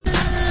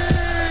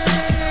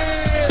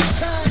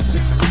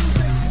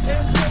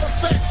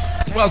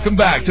Welcome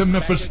back to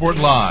Memphis Sport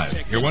Live.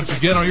 Here once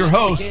again are your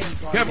hosts,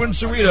 Kevin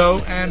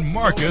Cerrito and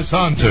Marcus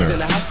Hunter. In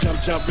the house,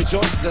 jump,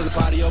 rejoice. There's a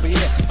party over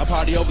here, a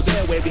party over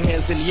there. Wave your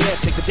hands in the air,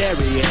 shake the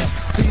dairy, yeah.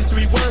 These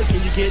 3 words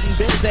when you're getting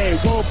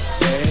busy. Whoop,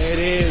 there it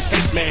is,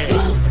 hate man.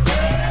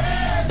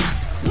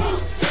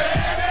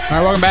 All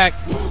right, welcome back.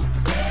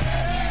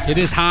 It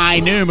is high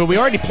noon, but we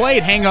already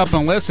played Hang Up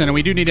and Listen, and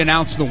we do need to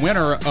announce the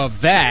winner of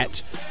that.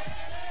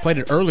 Played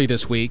it early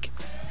this week.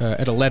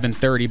 At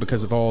 11:30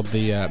 because of all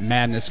the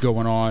madness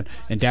going on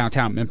in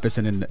downtown Memphis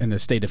and in the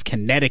state of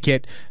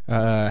Connecticut.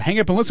 Hang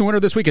Up and Listen winner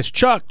this week is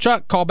Chuck.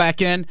 Chuck, call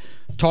back in.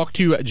 Talk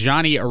to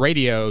Johnny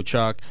Radio,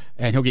 Chuck,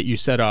 and he'll get you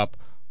set up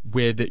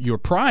with your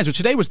prize, which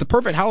today was the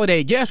perfect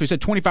holiday gift. We said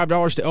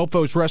 $25 to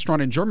Elfo's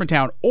Restaurant in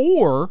Germantown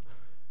or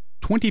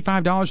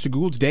 $25 to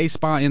Gould's Day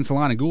Spa and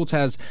Salon. And Gould's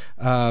has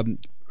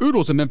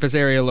oodles of Memphis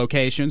area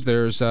locations.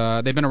 There's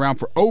they've been around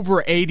for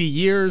over 80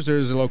 years.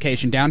 There's a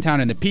location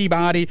downtown in the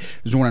Peabody.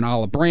 There's one in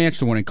Olive Branch,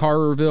 the one in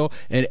Carterville,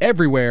 and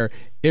everywhere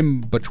in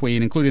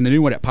between, including the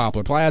new one at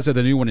Poplar Plaza,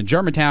 the new one in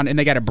Germantown, and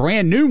they got a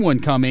brand new one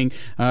coming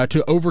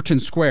to Overton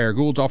Square.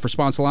 Gould's offers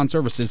spa and salon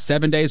services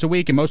 7 days a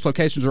week, and most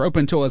locations are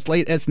open until as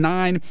late as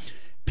 9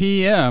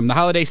 p.m. The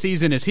holiday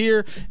season is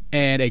here,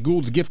 and a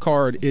Gould's gift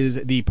card is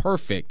the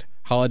perfect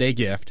holiday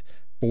gift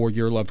for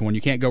your loved one.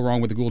 You can't go wrong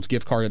with the Gould's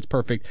gift card. It's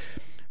perfect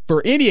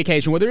for any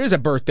occasion, whether it is a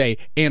birthday,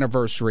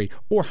 anniversary,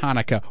 or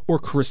Hanukkah, or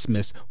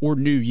Christmas, or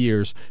New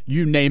Year's,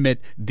 you name it,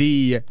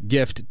 the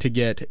gift to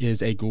get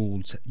is a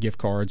Gould's gift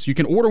card. So you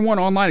can order one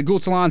online at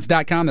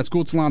GouldSalons.com. That's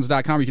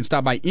GouldSalons.com. You can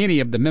stop by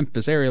any of the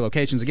Memphis area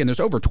locations. Again,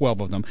 there's over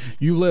 12 of them.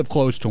 You live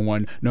close to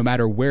one, no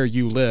matter where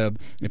you live.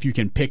 If you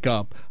can pick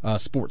up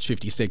Sports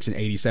 56 and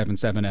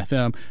 87.7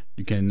 FM,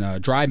 you can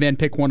drive in,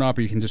 pick one up,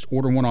 or you can just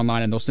order one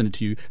online, and they'll send it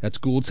to you. That's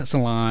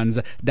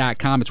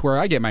GouldSalons.com. It's where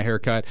I get my hair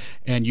cut,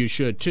 and you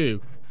should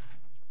too.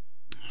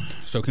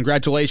 So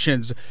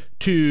congratulations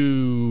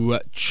to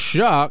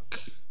Chuck.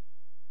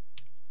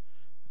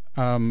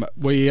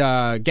 We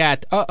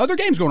got other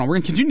games going on. We're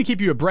going to continue to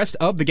keep you abreast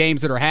of the games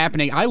that are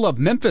happening. I Love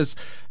Memphis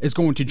is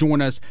going to join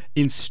us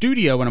in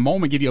studio in a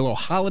moment, give you a little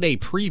holiday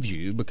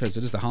preview because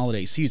it is the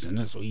holiday season,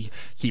 as we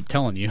keep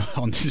telling you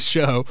on this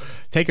show.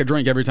 Take a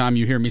drink every time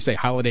you hear me say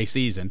holiday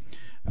season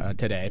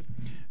today.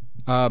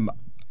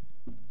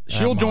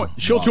 She'll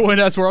join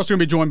us. We're also going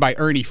to be joined by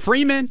Ernie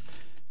Freeman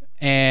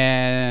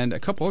and a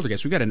couple other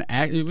guests. We got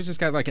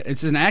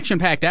it's an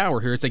action-packed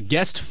hour here. It's a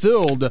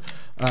guest-filled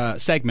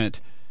segment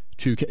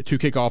to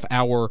kick off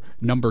hour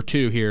number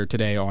 2 here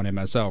today on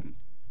MSL.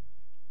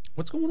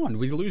 What's going on? Did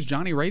we lose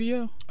Johnny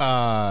Radio?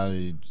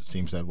 It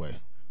seems that way.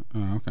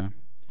 Oh, okay.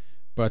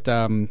 But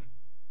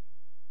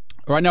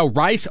right now,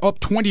 Rice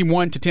up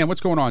 21-10. What's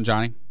going on,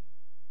 Johnny?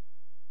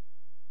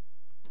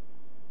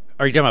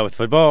 Are you talking about with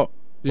football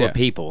or Yeah.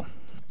 people?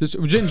 Just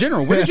in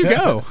general, where did you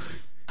go?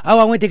 Oh,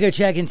 I went to go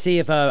check and see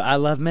if I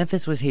Love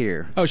Memphis was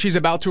here. Oh, she's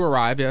about to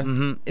arrive, yeah.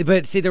 Mm-hmm.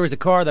 But, see, there was a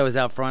car that was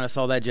out front. I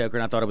saw that joker,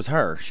 and I thought it was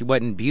her. She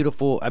wasn't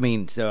beautiful. I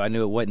mean, so I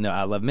knew it wasn't the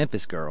I Love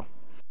Memphis girl.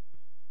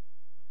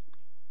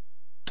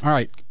 All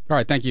right.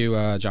 Thank you,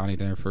 Johnny,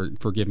 there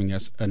for giving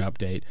us an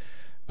update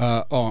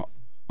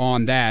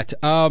on that.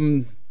 All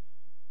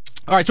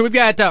right, so we've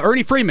got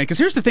Ernie Freeman, because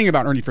here's the thing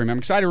about Ernie Freeman. I'm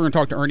excited we're going to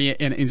talk to Ernie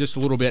in just a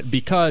little bit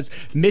because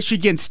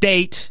Michigan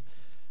State...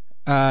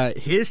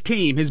 his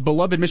team, his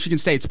beloved Michigan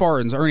State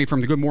Spartans, Ernie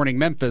from the Good Morning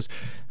Memphis,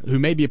 who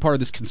may be a part of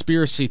this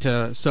conspiracy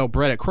to sell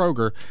bread at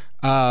Kroger,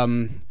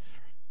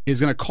 is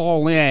going to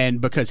call in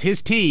because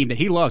his team that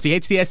he loves, he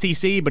hates the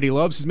SEC, but he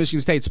loves his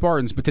Michigan State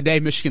Spartans. But today,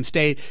 Michigan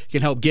State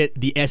can help get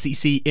the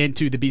SEC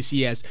into the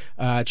BCS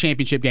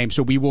championship game.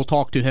 So we will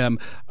talk to him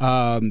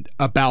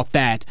about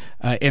that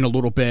in a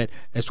little bit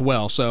as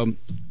well. So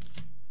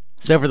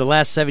for the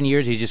last 7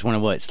 years, he just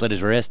want to slit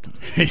his wrist?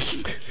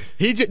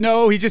 He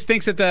just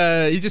thinks that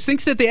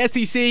the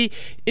SEC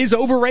is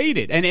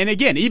overrated. And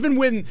again, even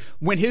when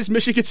his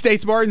Michigan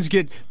State Spartans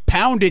get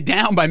pounded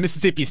down by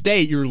Mississippi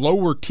State, your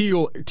lower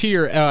tier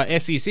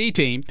SEC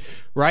team,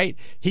 right?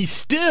 He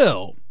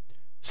still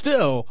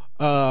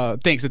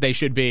thinks that they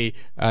should be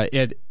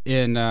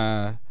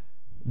not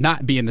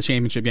be in the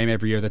championship game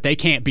every year, that they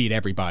can't beat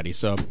everybody.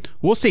 So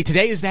we'll see.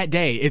 Today is that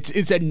day.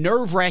 It's a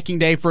nerve-wracking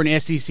day for an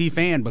SEC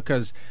fan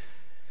because,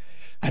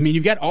 I mean,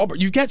 you've got Auburn.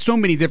 You've got so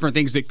many different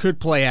things that could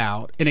play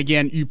out. And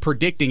again, you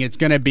predicting it's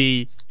going to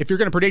be, if you're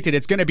going to predict it,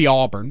 it's going to be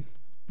Auburn,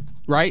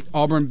 right?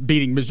 Auburn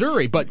beating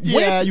Missouri. But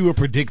you would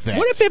predict that.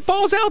 What if it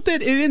falls out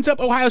that it ends up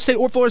Ohio State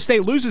or Florida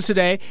State loses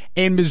today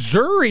and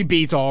Missouri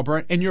beats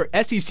Auburn and your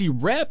SEC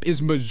rep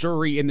is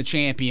Missouri in the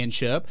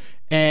championship?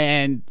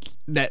 And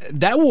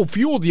that will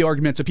fuel the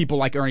arguments of people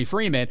like Ernie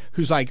Freeman,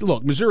 who's like,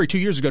 look, Missouri 2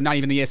 years ago, not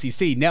even the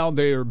SEC. Now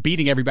they're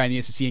beating everybody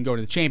in the SEC and going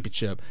to the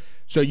championship.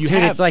 So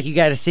it's like you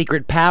got a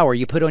secret power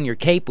you put on your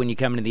cape when you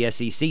come into the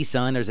SEC,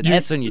 son. There's an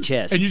S on your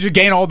chest, and you just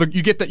gain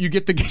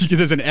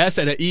there's an S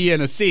and an E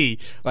and a C,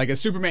 like a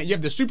Superman. You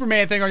have the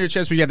Superman thing on your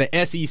chest, but you have the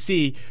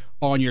SEC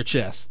on your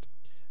chest.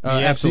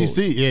 SEC,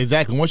 yeah,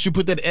 exactly. Once you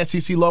put that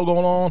SEC logo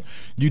on,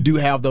 you do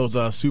have those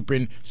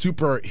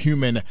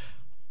superhuman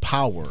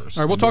Powers.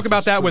 All right, we'll talk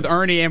about that with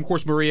Ernie and, of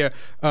course, Maria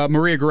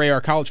Gray,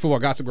 our college football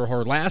gossip girl,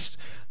 her last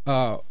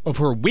of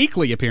her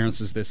weekly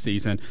appearances this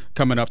season,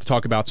 coming up to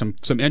talk about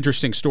some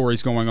interesting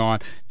stories going on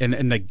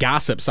in the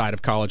gossip side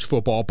of college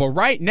football. But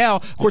right now,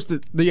 of course,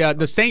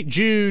 the St.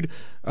 Jude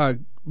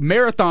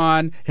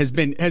marathon has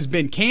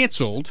been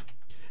canceled,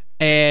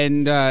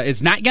 and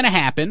it's not going to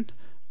happen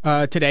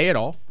today at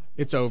all.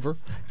 It's over,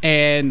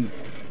 and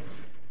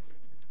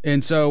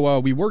so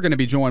we were going to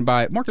be joined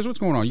by Marcus. What's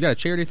going on? You got a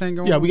charity thing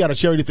going on? Yeah, we got a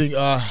charity thing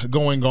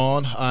going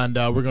on,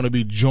 and we're going to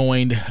be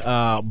joined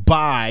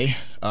by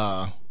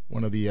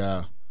one of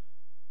the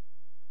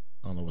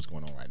I don't know what's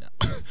going on right now.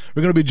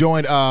 We're going to be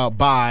joined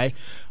by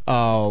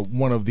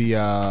one of the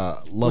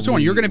what's going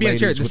on? You're going to be in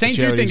charity. The St.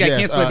 Jude thing got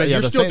canceled, but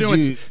you're still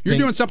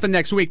doing something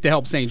next week to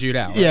help St. Jude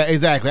out. Right? Yeah,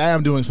 exactly. I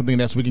am doing something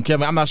next week. And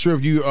Kevin, I'm not sure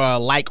if you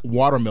like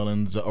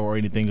watermelons or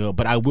anything,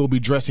 but I will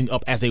be dressing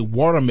up as a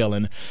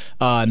watermelon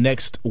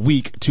next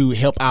week to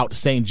help out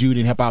St. Jude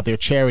and help out their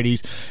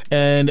charities.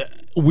 And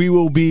we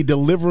will be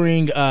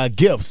delivering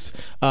gifts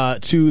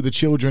to the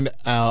children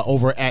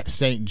over at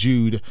St.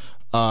 Jude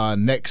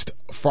next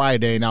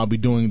Friday, and I'll be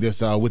doing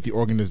this with the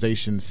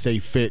organization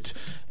Safe Fit,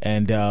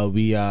 and so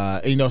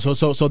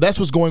that's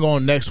what's going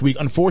on next week.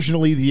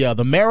 Unfortunately,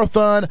 the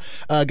marathon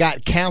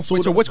got canceled.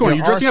 Wait, so what's going on?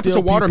 You're dressing up as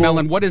a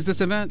watermelon. What is this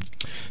event?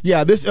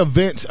 Yeah, this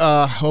event.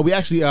 We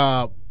actually.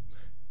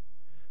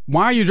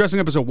 Why are you dressing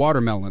up as a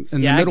watermelon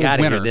in the middle of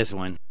winter? Hear this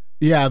one.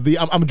 Yeah,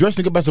 I'm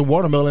dressing up as a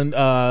watermelon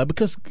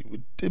because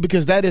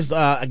that is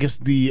I guess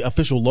the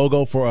official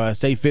logo for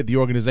Safe Fit, the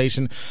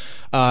organization,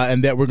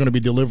 and that we're going to be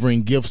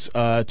delivering gifts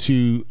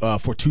to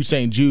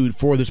St. Jude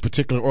for this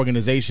particular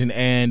organization,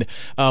 and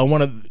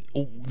one of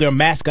their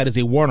mascot is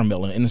a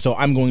watermelon, and so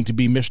I'm going to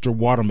be Mr.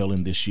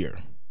 Watermelon this year.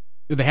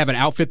 Do they have an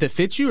outfit that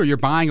fits you, or you're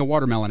buying a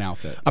watermelon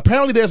outfit?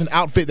 Apparently, there's an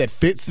outfit that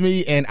fits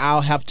me, and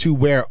I'll have to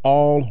wear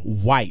all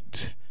white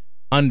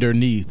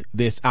underneath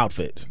this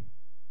outfit.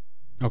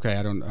 Okay,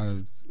 I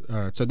don't.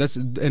 So that's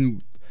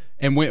and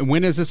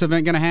when is this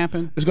event going to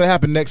happen? It's going to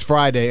happen next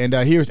Friday, and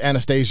here's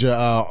Anastasia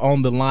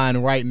on the line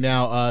right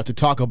now to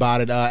talk about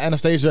it.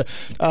 Anastasia,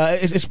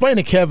 explain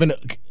to Kevin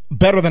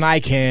better than I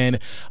can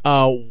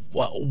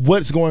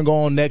what's going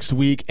on next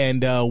week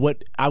and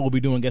what I will be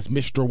doing as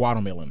Mr.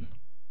 Watermelon.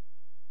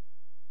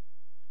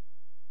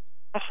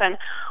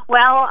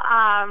 Well,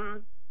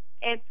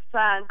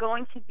 it's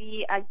going to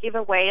be a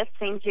giveaway at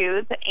St.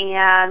 Jude,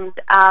 and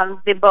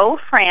the Bow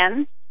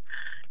Friends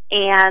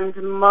and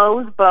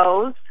Mo's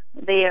Bows.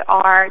 They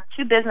are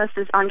two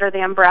businesses under the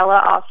umbrella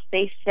of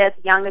Safe Fit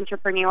Young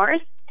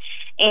Entrepreneurs,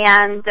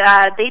 and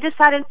they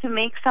decided to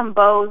make some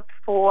bows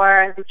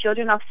for the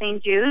children of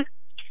St. Jude.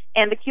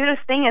 And the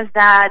cutest thing is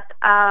that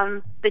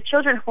the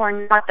children who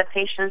are not the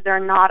patients, they're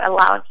not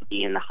allowed to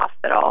be in the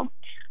hospital.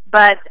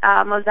 But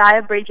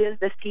Mosiah Bridges,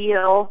 the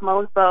CEO of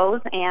Mo's Bows,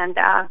 and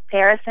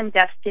Paris and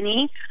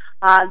Destiny,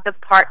 the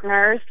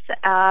partners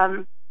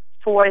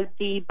for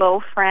the Bow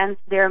Friends,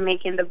 they're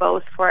making the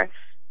bows for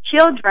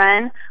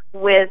children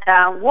with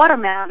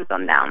watermelons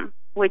on them,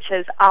 which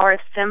is our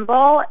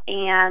symbol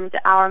and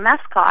our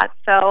mascot.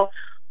 So,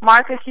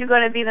 Marcus, you're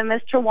going to be the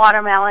Mr.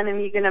 Watermelon, and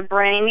you're going to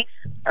bring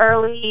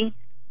early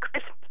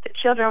Christmas to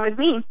children with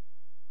me.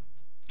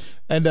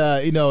 And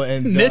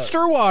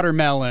Mr.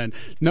 Watermelon,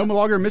 no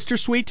longer Mr.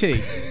 Sweet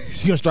Tea.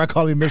 You're gonna start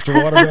calling me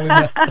Mr. Watermelon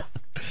now?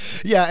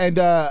 Yeah,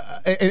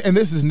 and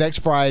this is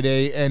next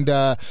Friday, and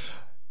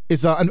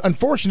it's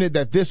unfortunate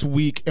that this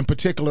week in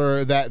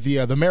particular that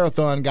the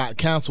marathon got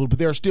canceled, but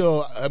there's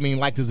still,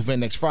 like this event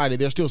next Friday,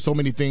 there's still so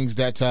many things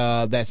that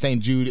that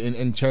St. Jude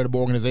and charitable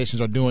organizations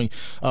are doing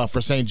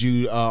for St.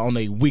 Jude on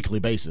a weekly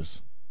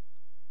basis.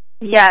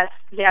 Yes,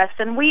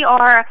 and we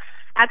are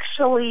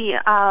actually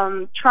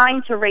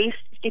trying to raise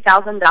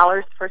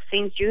 $50,000 for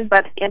St. Jude,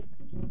 but as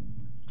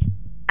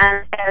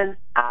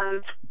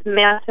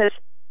Memphis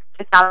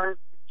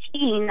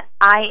 2015,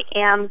 I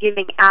am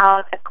giving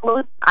out a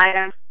clothing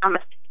item from a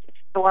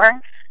store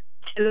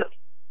to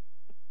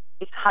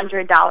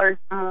 $100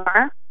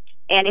 more,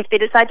 and if they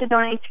decide to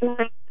donate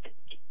to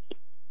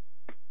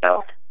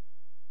so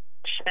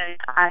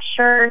a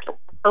shirt,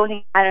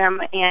 clothing item,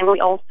 and we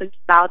also give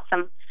out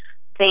some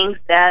things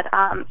that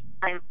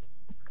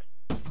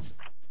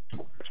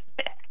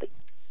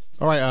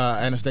All right,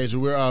 Anastasia,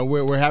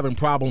 we're having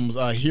problems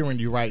hearing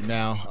you right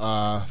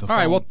now. The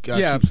phone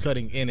keeps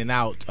cutting in and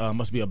out.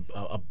 Must be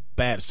a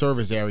bad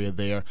service area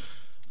there.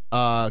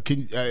 But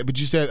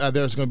you said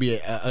there's going to be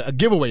a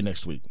giveaway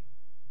next week.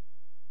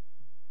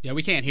 Yeah,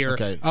 we can't hear.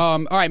 Okay.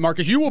 All right,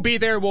 Marcus, you will be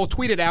there. We'll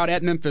tweet it out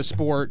at Memphis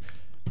Sport.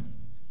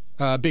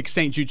 Big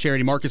St. Jude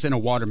charity. Marcus and a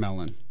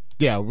watermelon.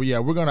 Yeah,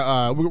 we're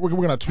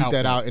gonna tweet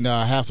that out and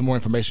have some more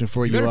information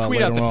for you. Better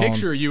tweet later out the on,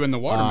 picture of you in the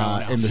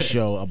watermelon in the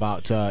show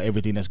about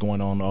everything that's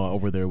going on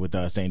over there with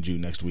St. Jude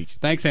next week.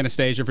 Thanks,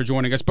 Anastasia, for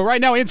joining us. But right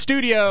now in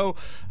studio,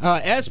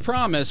 as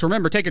promised,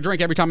 remember, take a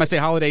drink every time I say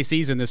holiday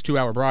season. This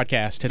 2-hour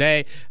broadcast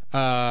today.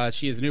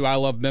 She is the new I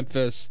Love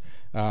Memphis.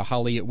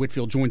 Holly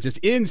Whitfield joins us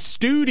in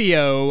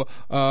studio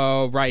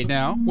right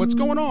now. What's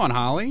going on,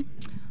 Holly?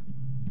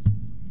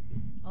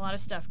 lot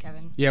of stuff,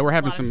 Kevin. Yeah, we're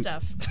having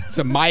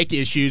some mic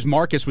issues.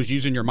 Marcus was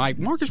using your mic.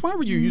 Marcus, why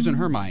were you using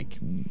her mic?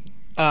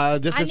 I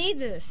need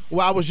this.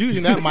 Well, I was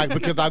using that mic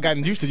because I've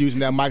gotten used to using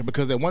that mic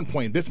because at one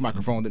point this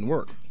microphone didn't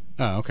work.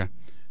 Oh, okay.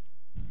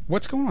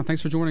 What's going on?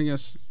 Thanks for joining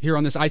us here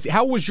on this ice.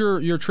 How was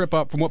your trip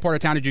up? From what part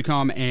of town did you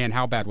come, and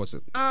how bad was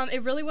it?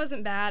 It really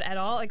wasn't bad at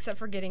all, except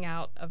for getting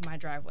out of my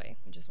driveway,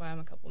 which is why I'm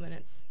a couple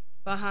minutes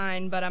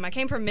behind. But I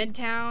came from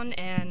Midtown,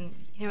 and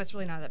it's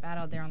really not that bad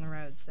out there on the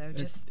road. So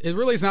it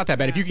really is not that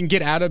bad if you can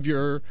get out of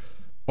your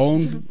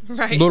own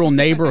right. little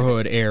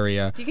neighborhood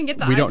area. You can get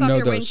the we ice don't off know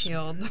your those.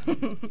 windshield.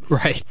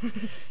 Right.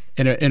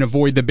 And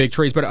avoid the big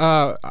trees. But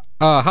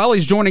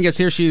Holly's joining us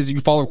here. You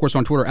can follow, of course,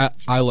 on Twitter at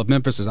I Love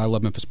Memphis, is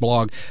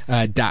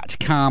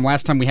ILoveMemphisBlog.com.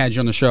 Last time we had you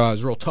on the show, I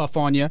was real tough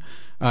on you,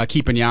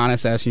 keeping you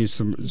honest, asking you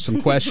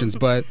some questions.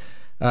 But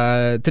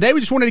today we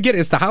just wanted to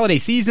it's the holiday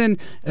season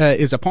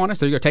is upon us.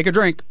 There you go, take a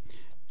drink.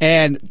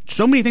 And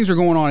so many things are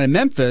going on in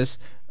Memphis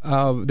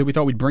that we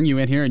thought we'd bring you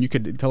in here, and you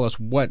could tell us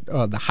what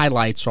the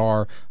highlights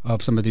are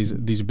of some of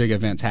these big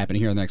events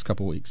happening here in the next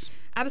couple of weeks.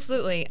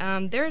 Absolutely.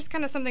 There's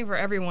kind of something for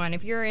everyone.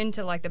 If you're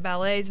into like the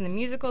ballets and the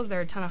musicals, there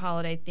are a ton of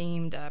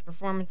holiday-themed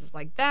performances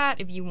like that.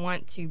 If you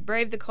want to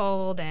brave the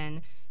cold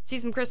and see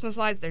some Christmas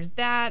lights, there's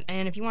that.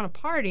 And if you want to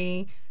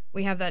party,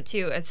 we have that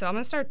too. And so I'm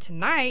going to start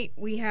tonight.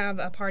 We have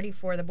a party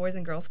for the Boys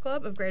and Girls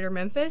Club of Greater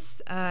Memphis.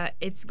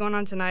 It's going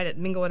on tonight at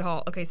Minglewood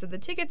Hall. Okay, so the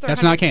tickets are...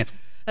 That's not canceled.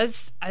 As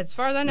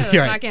far as I know, it's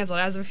right. not canceled.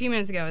 As of a few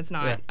minutes ago, it's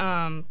not.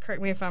 Yeah.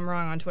 Correct me if I'm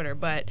wrong on Twitter.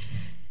 But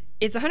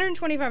it's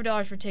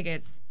 $125 for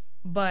tickets.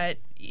 But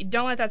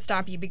don't let that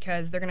stop you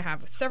because they're going to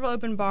have several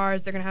open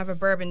bars. They're going to have a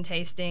bourbon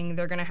tasting.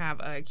 They're going to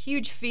have a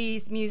huge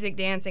feast, music,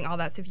 dancing, all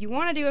that. So if you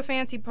want to do a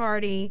fancy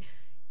party,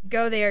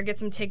 go there, get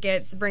some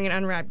tickets, bring an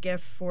unwrapped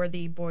gift for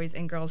the Boys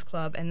and Girls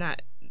Club, and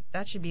that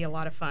should be a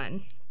lot of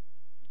fun.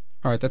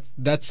 All right,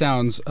 that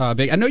sounds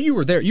big. I know you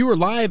were there. You were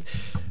live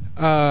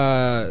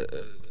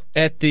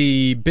at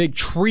the big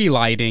tree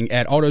lighting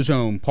at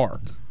AutoZone Park.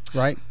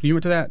 Right? You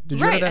went to that? Did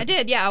you right, go to that? I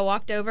did. Yeah, I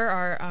walked over.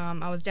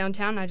 I was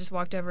downtown, and I just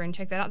walked over and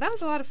checked that out. That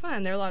was a lot of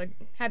fun. There were a lot of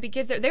happy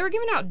kids there. They were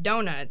giving out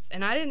donuts,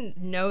 and I didn't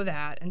know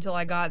that until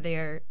I got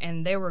there,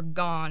 and they were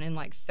gone in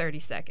like 30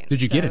 seconds.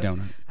 Did you get a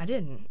donut? I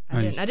didn't.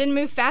 I didn't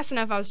move fast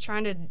enough. I was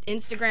trying to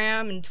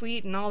Instagram and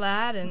tweet and all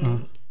that, and I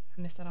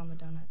missed out on the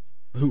donuts.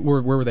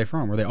 Where were they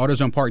from? Were they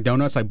AutoZone Park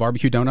donuts, like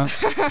barbecue donuts?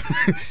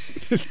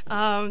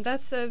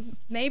 That's a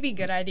maybe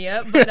good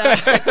idea, but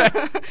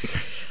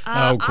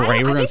oh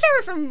great! I think they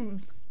were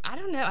from. I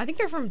don't know. I think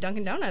they're from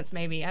Dunkin' Donuts,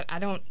 maybe. I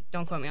don't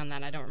quote me on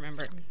that. I don't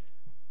remember.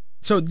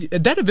 So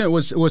that event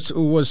was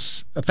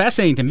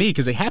fascinating to me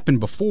because it happened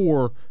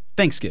before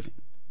Thanksgiving.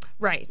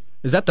 Right.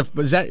 Is that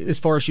as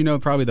far as you know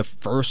probably the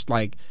first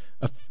like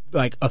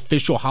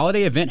official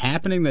holiday event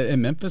happening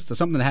in Memphis? There's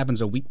something that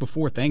happens a week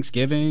before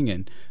Thanksgiving,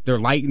 and they're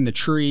lighting the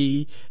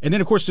tree, and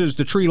then of course there's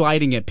the tree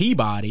lighting at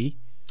Peabody.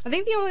 I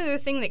think the only other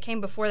thing that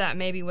came before that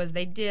maybe was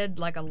they did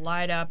like a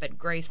light up at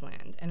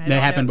Graceland, and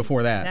that happened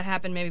before that. That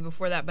happened maybe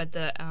before that, but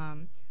the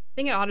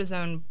thing at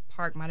AutoZone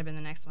Park might have been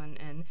the next one,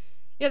 and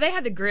they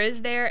had the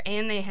Grizz there,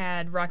 and they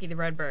had Rocky the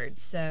Redbird.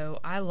 So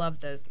I love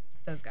those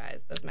guys.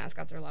 Those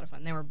mascots are a lot of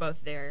fun. They were both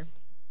there.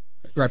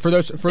 Right, for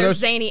those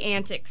zany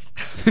antics.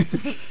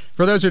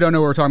 For those who don't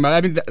know what we're talking about,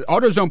 I mean, the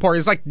AutoZone Park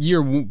is like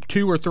year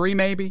 2 or 3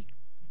 maybe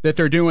that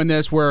they're doing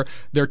this, where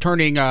they're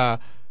turning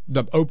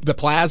the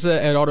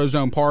plaza at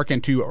AutoZone Park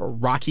into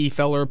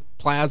Rockefeller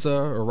Plaza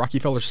or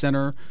Rockefeller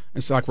Center.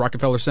 It's like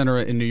Rockefeller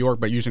Center in New York,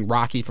 but using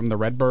Rocky from the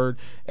Redbird,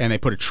 and they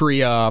put a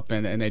tree up,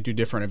 and they do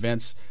different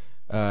events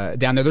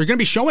down there. They're going to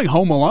be showing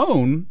Home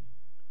Alone,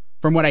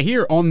 from what I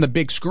hear, on the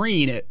big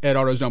screen at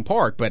AutoZone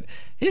Park, but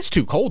it's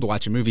too cold to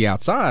watch a movie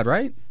outside,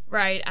 right?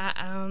 Right.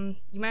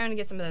 You might want to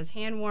get some of those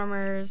hand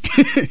warmers.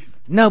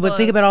 No, but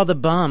think about all the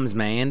bums,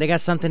 man. They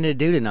got something to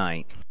do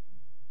tonight.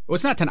 Well,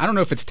 it's not tonight. I don't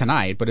know if it's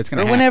tonight, but it's going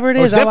to happen. Whenever it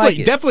is, I like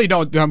it. Definitely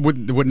don't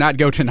would not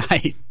go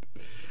tonight.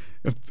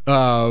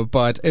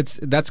 But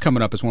that's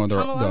coming up as one of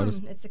the. Home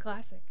Alone. It's a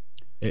classic.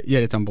 Yeah,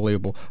 it's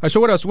unbelievable. All right, so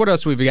what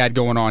else we've got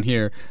going on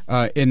here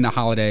in the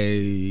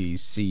holiday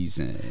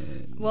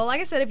season? Well,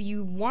 like I said, if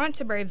you want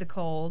to brave the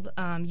cold,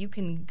 you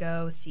can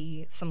go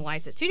see some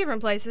lights at 2 different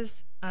places.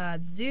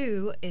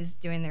 Zoo is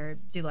doing their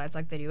zoo lights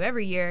like they do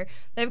every year.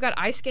 They've got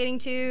ice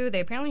skating too. They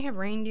apparently have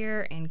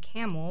reindeer and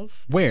camels.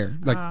 Where?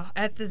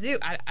 At the zoo.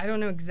 I don't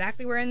know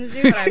exactly where in the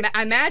zoo, but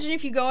I imagine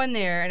if you go in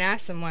there and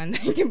ask someone,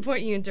 they can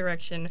point you in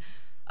direction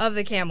of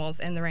the camels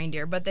and the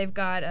reindeer. But they've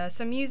got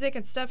some music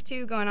and stuff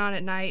too going on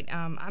at night.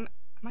 I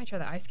might try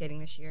the ice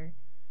skating this year.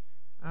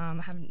 I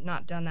have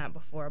not done that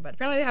before, but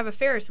apparently they have a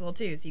Ferris wheel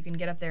too, so you can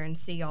get up there and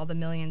see all the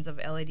millions of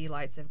LED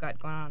lights they've got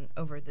going on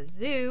over the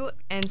zoo.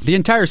 And the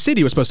entire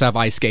city was supposed to have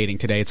ice skating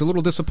today. It's a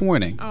little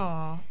disappointing.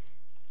 Oh,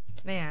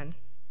 man,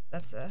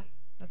 that's a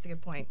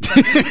good point.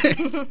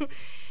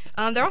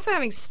 They're also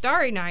having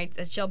Starry Nights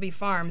at Shelby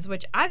Farms,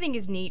 which I think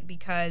is neat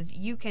because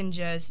you can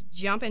just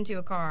jump into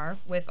a car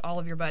with all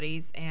of your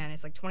buddies, and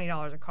it's like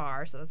 $20 a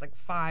car, so that's like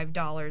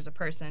 $5 a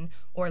person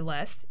or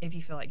less if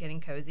you feel like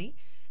getting cozy.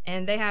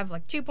 And they have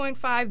like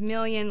 2.5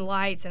 million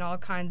lights and all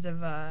kinds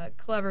of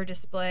clever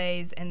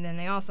displays. And then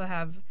they also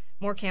have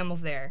more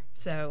camels there.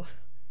 So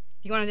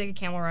if you want to take a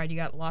camel ride, you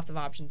got lots of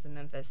options in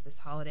Memphis this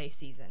holiday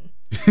season.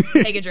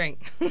 Take a drink.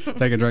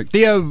 Take a drink.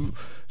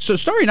 So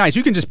Starry Nights,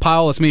 you can just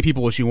pile as many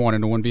people as you want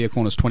into one vehicle,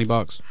 and it's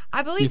 $20.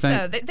 I believe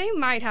so. They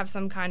might have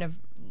some kind of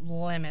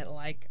limit,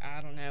 like,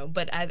 I don't know.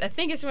 But I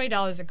think it's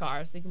 $20 a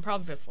car, so you can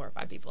probably fit 4 or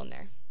 5 people in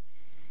there.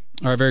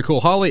 All right, very cool.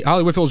 Holly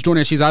Whitfield's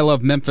joining us. She's I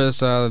Love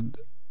Memphis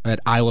at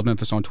I Love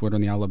Memphis on Twitter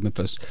and the I Love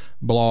Memphis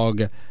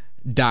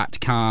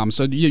blog.com.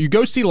 So you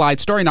go see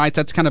lights. Starry Nights,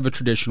 that's kind of a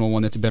traditional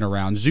one that's been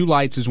around. Zoo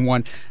Lights is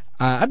one.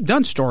 I've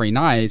done Starry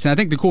Nights, and I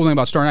think the cool thing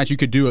about Starry Nights, you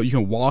could do it. You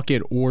can walk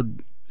it or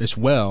as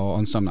well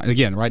on some nights.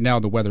 Again, right now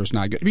the weather's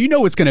not good. But you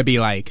know it's going to be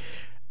like,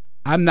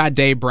 I'm not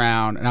Dave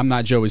Brown and I'm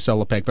not Joey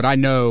Solopek, but I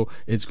know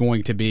it's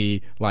going to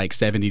be like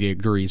 70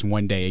 degrees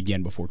one day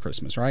again before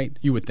Christmas, right?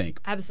 You would think.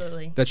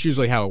 Absolutely. That's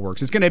usually how it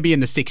works. It's going to be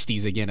in the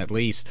 60s again at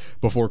least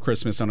before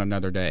Christmas on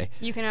another day.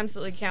 You can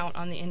absolutely count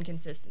on the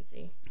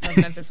inconsistency of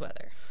Memphis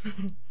weather.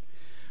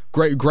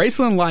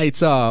 Graceland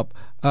lights up.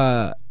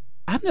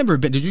 I've never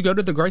been. Did you go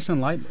to the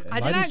Graceland lighting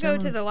I did not ceremony?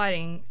 go to the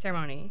lighting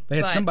ceremony. They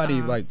had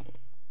somebody I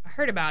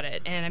heard about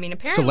it, and I mean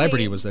apparently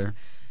celebrity was there.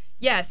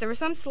 Yes, there was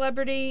some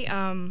celebrity.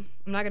 I'm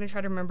not going to try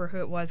to remember who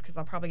it was because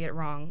I'll probably get it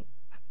wrong.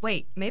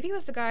 Wait, maybe it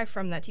was the guy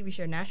from that TV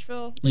show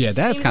Nashville. Yeah,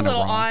 that's kind of a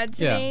little wrong. odd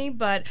to me,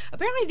 but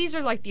apparently these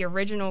are like the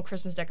original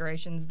Christmas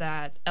decorations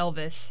that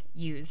Elvis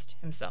used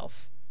himself,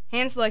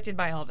 hand selected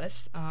by Elvis.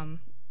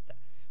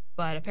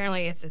 But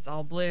apparently it's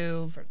all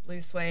blue for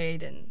blue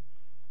suede, and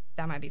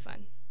that might be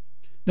fun.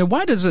 Now,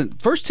 why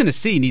doesn't First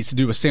Tennessee needs to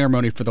do a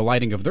ceremony for the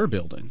lighting of their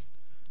building?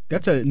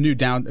 That's a new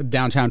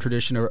downtown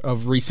tradition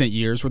of recent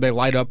years, where they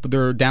light up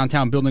their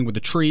downtown building with a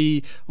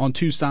tree on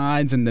 2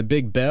 sides and the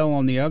big bell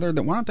on the other.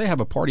 Why don't they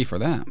have a party for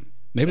them?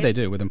 Maybe they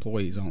do, with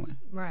employees only.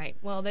 Right.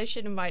 Well, they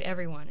should invite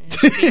everyone. And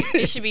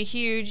it should be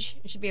huge.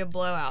 It should be a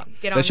blowout.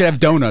 They should have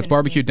donuts,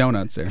 barbecue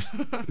donuts there.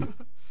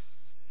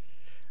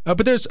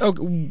 But there's what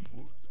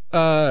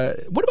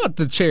about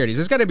the charities?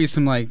 There's got to be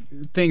some like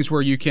things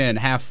where you can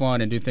have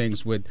fun and do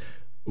things with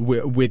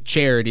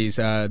charities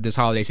this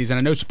holiday season.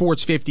 I know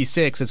Sports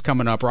 56 is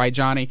coming up, right,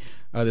 Johnny?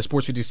 The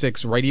Sports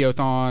 56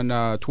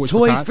 Radiothon, Toys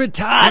for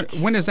Tots.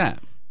 When is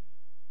that?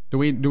 Do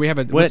we have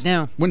a what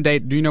now? When day?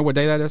 Do you know what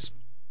day that is?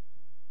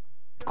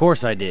 Of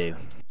course I do.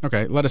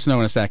 Okay, let us know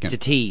in a second.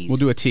 It's a tease. We'll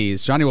do a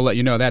tease. Johnny will let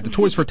you know that. The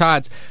Toys for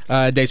Tots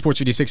Day Sports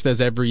 56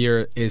 does every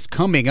year is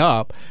coming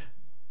up.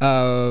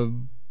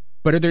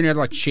 But are there any other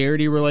like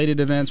charity-related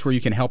events where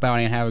you can help out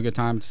and have a good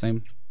time at the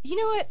same? You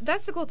know what?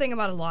 That's the cool thing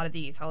about a lot of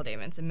these holiday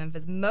events in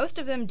Memphis. Most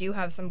of them do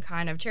have some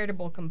kind of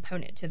charitable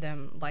component to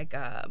them. Like,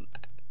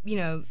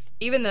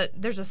 even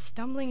there's a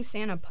Stumbling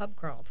Santa pub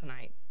crawl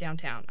tonight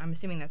downtown. I'm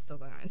assuming that's still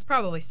going on. It's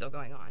probably still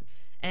going on.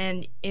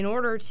 And in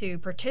order to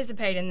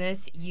participate in this,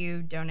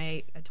 you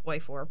donate a toy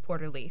for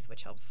Porter Leith,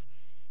 which helps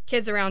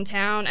kids around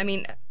town. I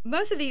mean,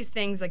 most of these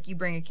things, like you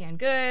bring a canned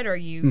good or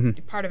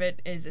part of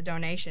it is a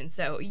donation.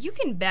 So you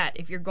can bet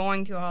if you're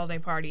going to a holiday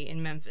party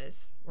in Memphis,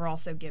 we're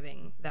also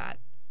giving that.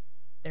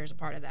 There's a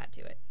part of that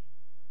to it.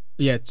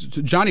 Yeah,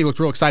 Johnny looked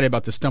real excited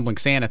about the Stumbling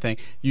Santa thing.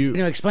 You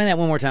explain that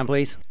one more time,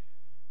 please.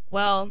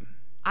 Well,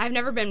 I've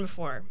never been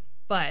before,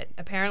 but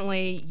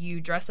apparently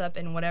you dress up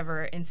in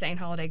whatever insane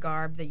holiday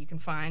garb that you can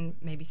find,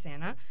 maybe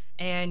Santa,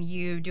 and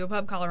you do a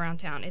pub crawl around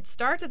town. It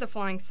starts at the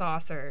Flying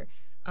Saucer.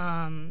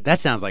 That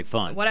sounds like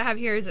fun. What I have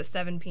here is at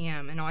 7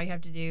 p.m., and all you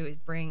have to do is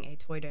bring a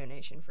toy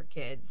donation for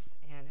kids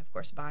and, of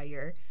course, buy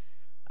your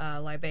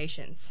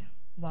libations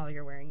while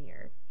you're wearing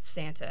your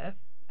Santa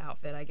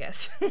outfit, I guess.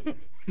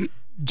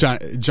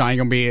 Johnny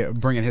gonna be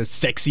bringing his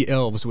sexy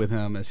elves with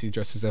him as he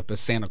dresses up as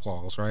Santa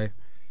Claus, right?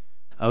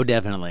 Oh,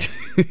 definitely.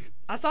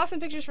 I saw some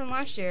pictures from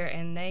last year,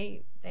 and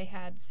they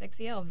had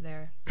sexy elves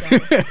there. So,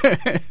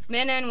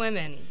 men and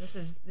women.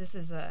 This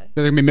is a.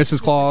 There's gonna be Mrs.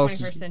 Claus.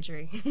 21st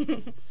century.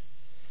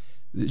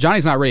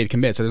 Johnny's not ready to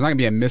commit, so there's not gonna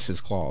be a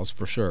Mrs. Claus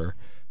for sure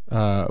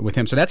with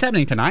him. So that's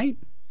happening tonight.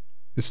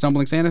 The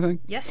Stumbling Santa thing.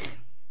 Yes.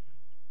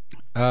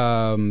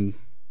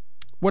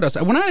 What else?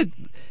 When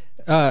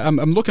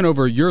I'm looking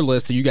over your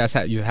list that you guys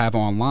have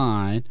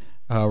online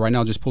right now.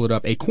 I'll just pull it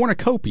up. A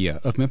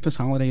cornucopia of Memphis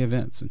holiday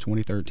events in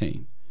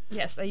 2013.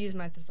 Yes, I use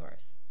my thesaurus.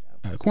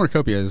 So.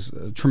 Cornucopia is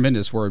a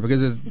tremendous word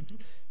because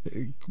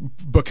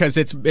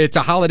it's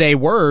a holiday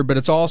word, but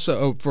it's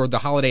also for the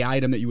holiday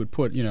item that you would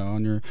put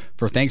on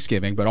for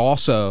Thanksgiving, but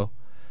also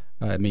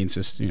it means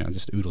just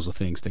oodles of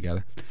things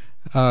together.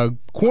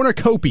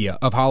 Cornucopia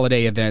of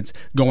holiday events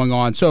going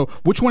on. So,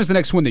 which one is the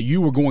next one that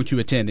you were going to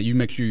attend that you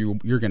make sure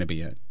you're going to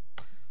be at?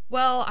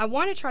 Well, I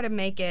want to try to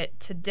make it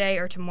today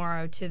or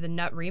tomorrow to the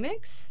Nut Remix.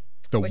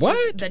 The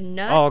what? The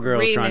Nut All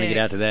girls Remix. trying to get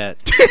out to that.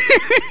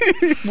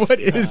 What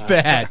is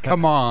that?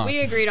 Come on. We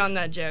agreed on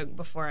that joke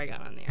before I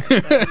got on the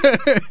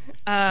air.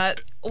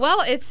 So.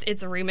 Well,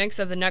 it's a remix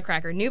of the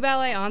Nutcracker New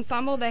Ballet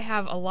Ensemble. They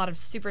have a lot of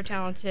super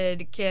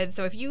talented kids.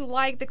 So if you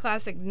like the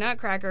classic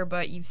Nutcracker,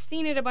 but you've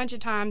seen it a bunch of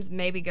times,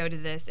 maybe go to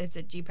this. It's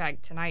at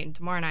GPAC tonight and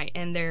tomorrow night,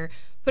 and they're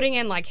putting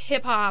in like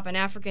hip hop and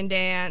African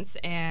dance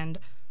and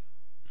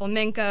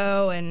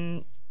flamenco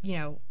and,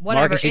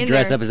 whatever. Marcus should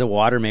dress up as a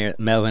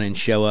watermelon and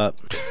show up.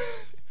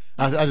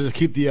 I just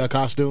keep the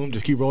costume,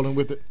 just keep rolling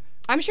with it.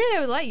 I'm sure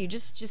they would let you.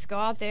 Just go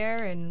out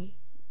there and,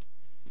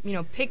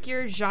 pick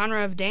your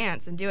genre of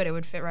dance and do it. It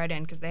would fit right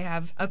in because they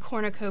have a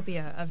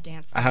cornucopia of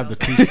dance styles.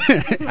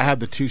 I have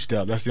the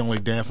two-step. That's the only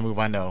dance move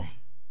I know.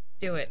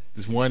 Do it.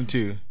 Just 1,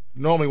 2.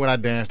 Normally when I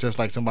dance, there's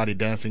like somebody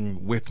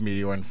dancing with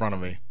me or in front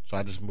of me. So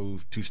I just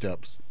move 2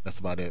 steps. That's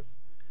about it.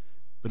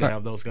 Do they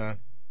have those guys?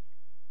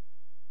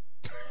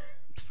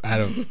 I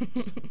don't.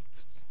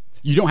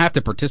 You don't have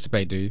to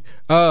participate, do you?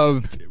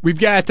 We've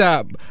got.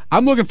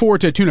 I'm looking forward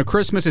to Tuna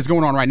Christmas. It's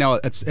going on right now.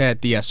 It's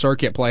at the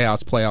Circuit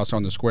Playhouse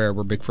on the Square.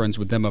 We're big friends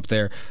with them up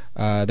there.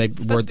 It's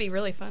supposed to be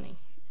really funny.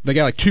 They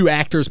got like 2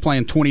 actors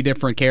playing 20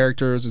 different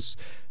characters. It's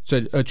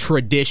a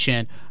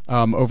tradition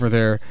over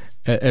there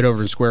at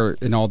Over the Square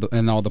in all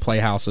the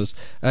playhouses.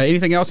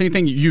 Anything else?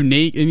 Anything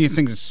unique?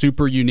 Anything that's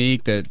super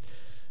unique that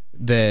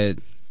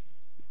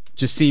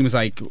just seems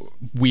like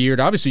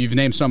weird? Obviously, you've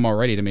named some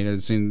already to me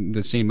that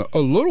seem a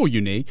little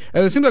unique.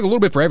 It seems like a little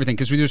bit for everything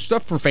because there's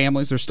stuff for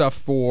families, there's stuff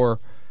for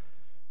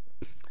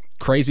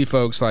crazy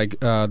folks like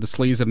the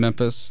Sleaze of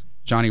Memphis,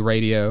 Johnny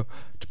Radio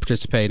to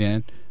participate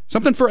in.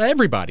 Something for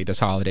everybody this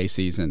holiday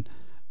season.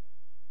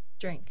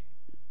 Drink.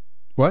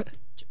 What?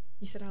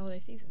 You said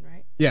holiday season,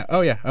 right? Yeah.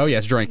 Oh, yeah. Oh,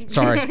 yes, drink.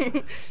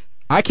 Sorry.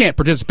 I can't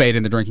participate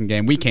in the drinking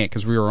game. We can't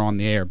because we were on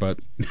the air, but...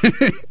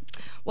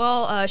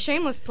 Well,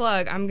 shameless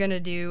plug, I'm going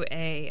to do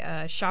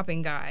a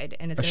shopping guide,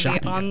 and it's going to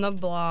be on the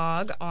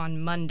blog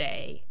on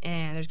Monday,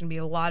 and there's going to be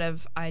a lot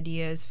of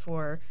ideas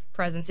for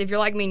presents. If you're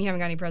like me and you haven't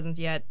got any presents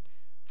yet,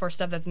 for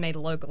stuff that's made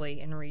locally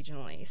and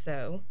regionally,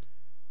 so...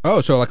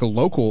 Oh, so like a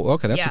local...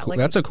 Okay,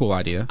 that's a cool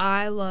idea.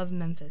 I Love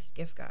Memphis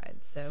gift guide,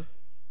 so...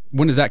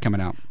 When is that coming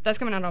out? That's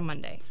coming out on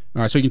Monday.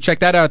 All right, so you can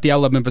check that out at the I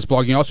Love Memphis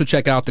blog. You can also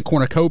check out the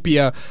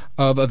cornucopia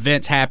of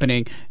events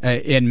happening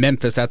in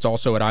Memphis. That's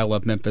also at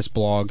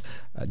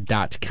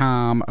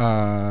ilovememphisblog.com.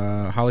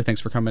 Holly, thanks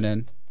for coming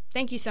in.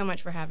 Thank you so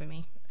much for having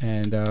me.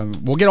 And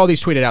we'll get all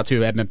these tweeted out,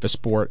 too, at Memphis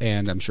Sport,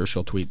 and I'm sure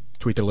she'll tweet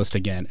the list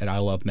again at I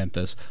Love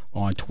Memphis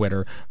on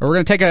Twitter.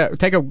 We're going to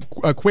take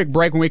a quick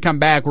break. When we come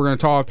back, we're going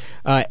to talk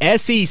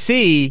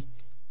SEC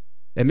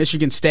at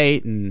Michigan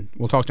State, and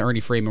we'll talk to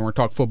Ernie Freeman. We're going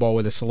to talk football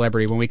with a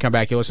celebrity. When we come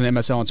back, you'll listen to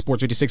MSL on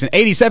Sports 56 and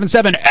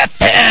 87.7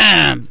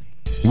 FM.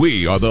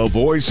 We are the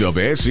voice of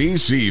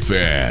SEC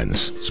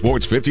fans.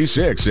 Sports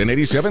 56 and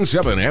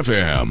 87.7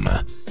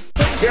 FM.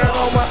 Girl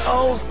on my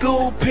old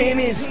school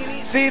pennies.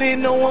 City,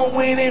 no one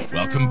winning.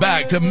 Welcome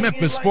back to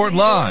Memphis Sport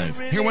Live.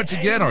 Here once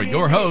again are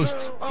your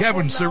hosts,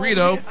 Kevin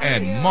Cerrito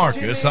and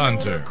Marcus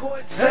Hunter.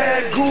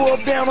 Grew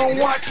up down on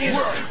Watkins.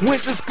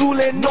 Went to school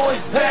at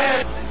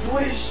Northside.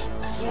 Swish.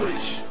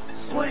 Swish,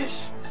 swish,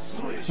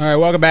 swish. All right,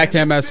 welcome back to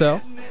MSL.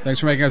 Thanks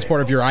for making us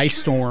part of your Ice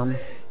Storm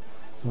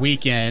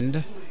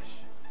weekend.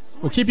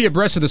 We'll keep you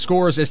abreast of the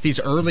scores as these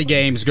early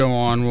games go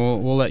on.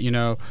 We'll let you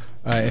know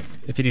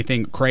if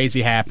anything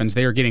crazy happens.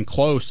 They are getting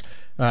close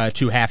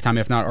to halftime,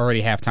 if not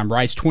already halftime.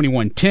 Rice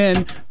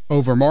 21-10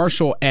 over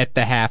Marshall at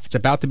the half. It's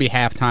about to be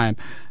halftime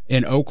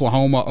in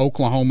Oklahoma.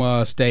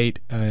 Oklahoma State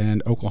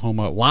and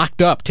Oklahoma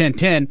locked up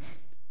 10-10.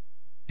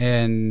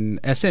 And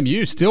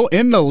SMU still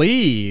in the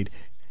lead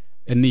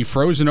in the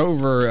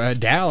frozen-over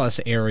Dallas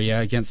area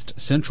against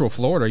Central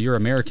Florida, your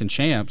American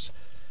champs.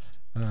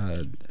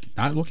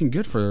 Not looking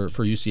good for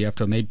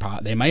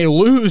UCF. They may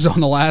lose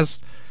on the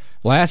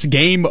last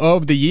game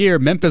of the year.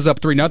 Memphis up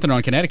 3-0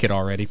 on Connecticut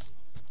already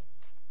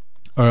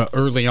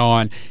early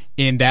on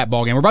in that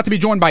ballgame. We're about to be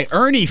joined by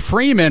Ernie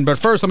Freeman, but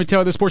first let me tell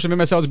you this portion of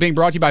MSL is being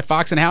brought to you by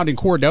Fox & Hound in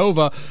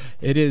Cordova.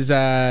 It is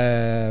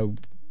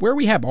where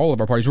we have all of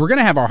our parties. We're going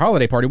to have our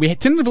holiday party. We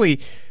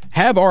tentatively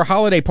have our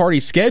holiday party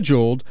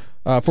scheduled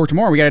for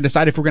tomorrow. We got to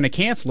decide if we're going to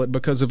cancel it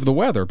because of the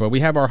weather. But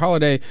we have our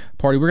holiday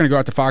party. We're going to go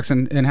out to Fox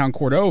and Hound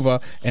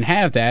Cordova and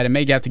have that. It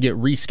may have to get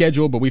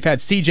rescheduled, but we've had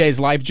CJ's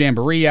Life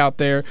Jamboree out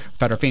there. We've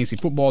had our fantasy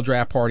football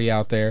draft party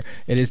out there.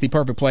 It is the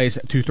perfect place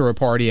to throw a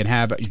party and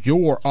have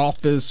your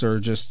office or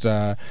just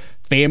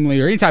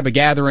family or any type of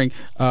gathering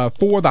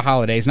for the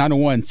holidays.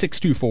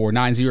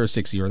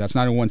 901-624-9060. That's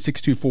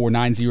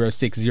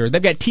 901-624-9060.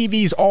 They've got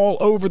TVs all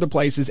over the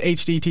places,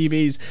 HD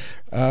TVs.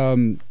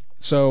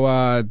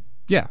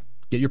 Yeah.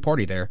 Get your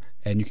party there,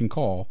 and you can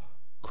call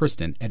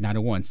Kristen at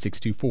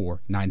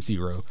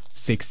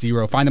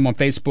 901-624-9060. Find them on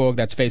Facebook.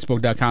 That's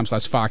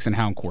facebook.com/Fox and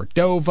Hound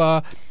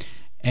Cordova.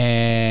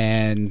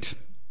 And,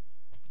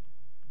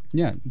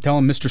 yeah, tell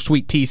them Mr.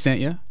 Sweet Tea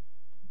sent you.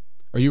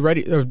 Are you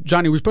ready?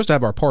 Johnny, we're supposed to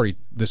have our party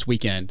this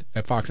weekend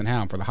at Fox and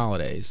Hound for the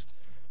holidays.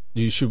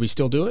 Should we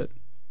still do it?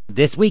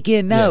 This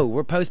weekend? No. Yeah.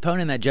 We're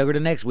postponing that joker to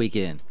next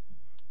weekend.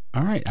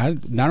 All right. I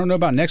don't know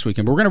about next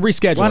weekend, but we're going to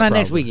reschedule it. Why not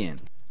next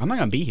weekend? I'm not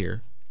going to be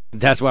here.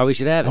 That's why we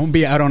should have it. I'm going to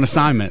be out on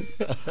assignment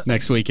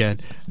next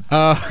weekend.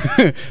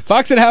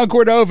 Fox and Hound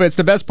Cordova, it's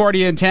the best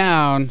party in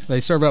town.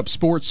 They serve up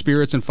sports,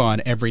 spirits, and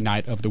fun every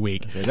night of the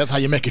week. That's how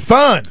you make it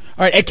fun.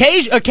 All right,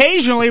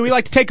 occasionally we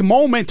like to take a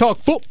moment and talk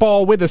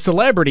football with a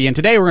celebrity, and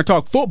today we're going to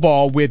talk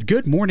football with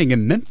Good Morning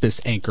in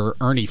Memphis anchor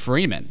Ernie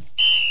Freeman.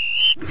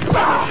 Yeah,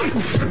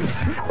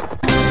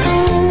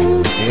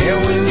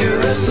 when you're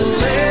a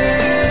celebrity,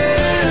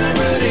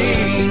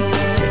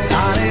 it's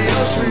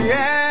adios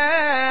reality.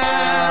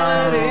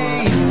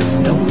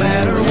 No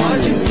matter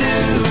what you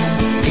do,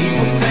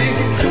 people think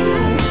you're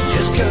cool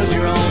just 'cause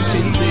you're on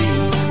TV.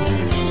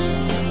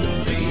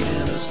 Being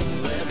a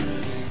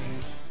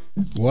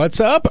celebrity. What's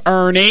up,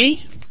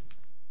 Ernie?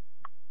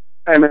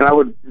 Hey, man, I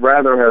would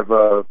rather have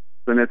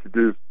been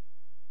introduced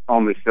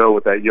on the show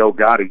with that Yo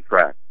Gotti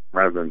track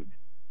rather than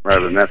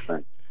that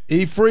thing.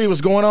 E-Free, what's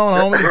going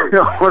on,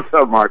 homie? What's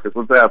up, Marcus?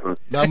 What's happening?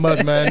 Not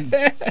much, man.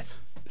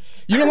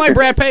 You don't like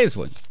Brad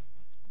Paisley?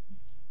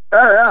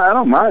 I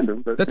don't mind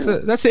him. But,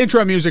 that's the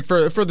intro music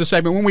for the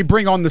segment. When we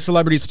bring on the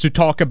celebrities to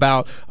talk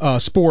about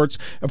sports,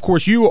 of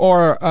course, you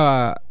are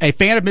a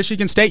fan of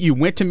Michigan State. You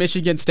went to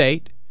Michigan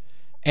State,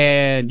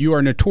 and you are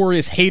a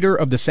notorious hater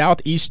of the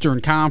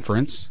Southeastern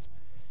Conference.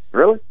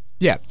 Really?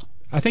 Yeah,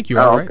 I think you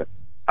are, right? Okay.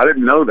 I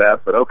didn't know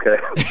that, but okay.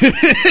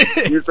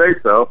 You say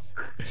so.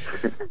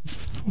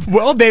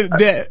 Well,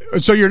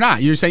 so you're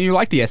not. You're saying you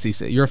like the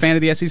SEC. You're a fan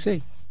of the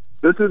SEC.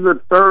 This is the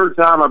third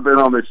time I've been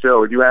on this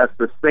show, and you ask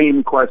the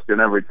same question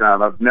every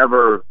time. I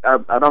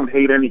don't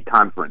hate any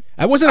conference.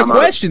 That wasn't a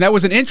question. That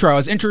was an intro. I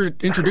was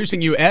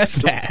introducing you as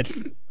that.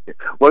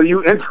 Well,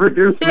 you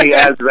introduced me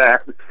as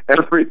that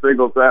every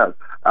single time.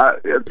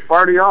 It's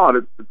party on.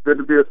 It's good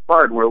to be a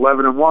Spartan. We're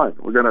 11-1.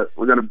 We're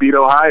gonna beat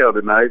Ohio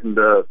tonight and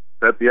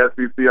set the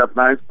SEC up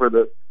nice for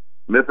the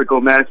mythical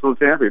national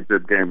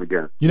championship game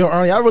again. You know,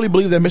 Ernie, I really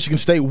believe that Michigan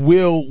State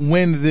will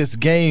win this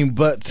game,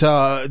 but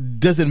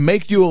does it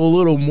make you a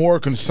little more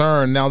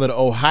concerned now that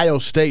Ohio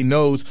State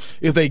knows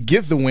if they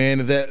get the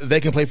win that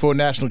they can play for a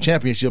national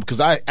championship?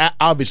 Because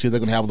obviously they're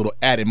going to have a little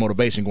added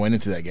motivation going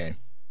into that game.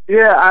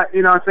 Yeah, I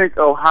think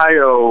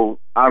Ohio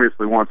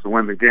obviously wants to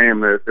win the game.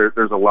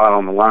 There's a lot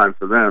on the line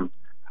for them.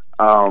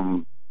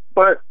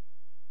 But,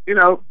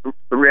 the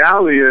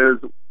reality is,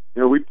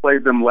 we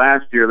played them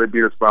last year. They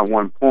beat us by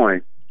 1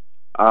 point.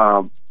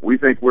 We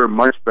think we're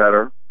much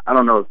better. I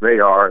don't know if they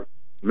are.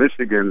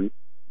 Michigan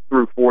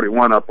threw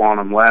 41 up on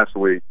them last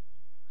week.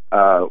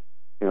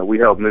 We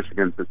held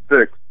Michigan to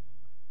 6.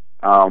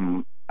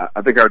 I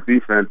think our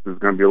defense is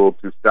going to be a little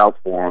too stout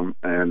for them,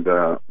 and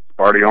it's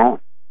party on.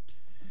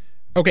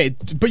 Okay,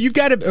 but you've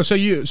got to. So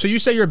you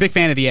say you're a big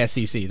fan of the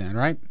SEC, then,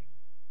 right?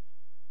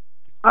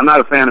 I'm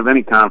not a fan of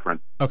any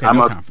conference. Okay, I'm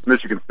no a conference.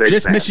 Michigan State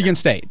Just fan. Michigan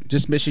State.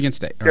 Just Michigan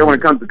State. Yeah, when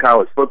it comes to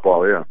college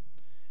football, yeah.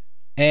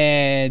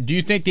 And do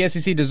you think the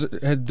SEC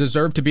has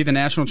deserved to be the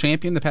national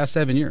champion the past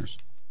 7 years?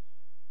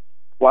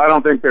 Well, I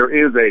don't think there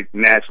is a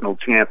national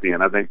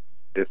champion. I think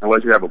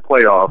unless you have a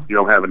playoff, you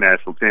don't have a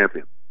national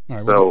champion.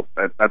 Right, so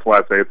that's why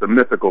I say it's a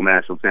mythical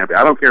national champion.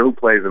 I don't care who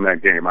plays in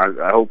that game.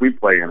 I hope we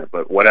play in it,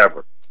 but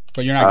whatever.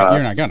 But you're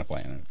not going to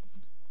play in it.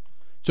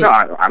 So, no,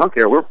 I don't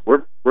care. We're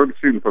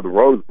shooting for the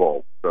Rose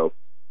Bowl. So,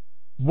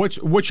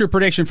 what's your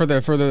prediction for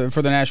the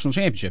national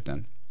championship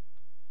then?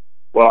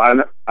 Well,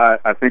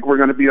 I think we're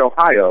going to beat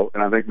Ohio,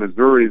 and I think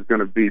Missouri is going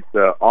to beat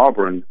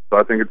Auburn. So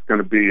I think it's going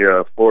to be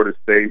Florida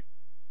State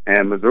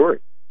and Missouri.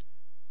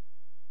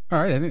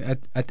 All right,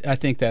 I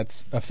think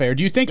that's fair.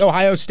 Do you think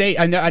Ohio State?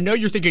 I know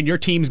you're thinking your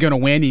team's going to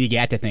win, and you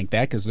got to think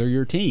that because they're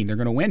your team. They're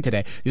going to win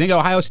today. You think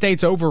Ohio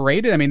State's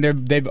overrated? I mean,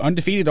 they've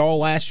undefeated all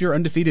last year,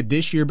 undefeated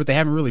this year, but they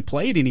haven't really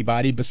played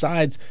anybody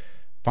besides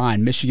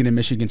Michigan and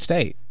Michigan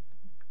State.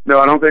 No,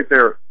 I don't think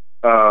they're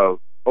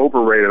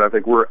overrated. I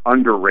think we're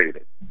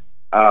underrated.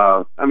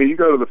 You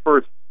go to the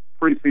first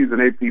preseason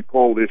AP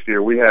poll this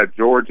year. We had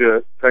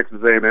Georgia,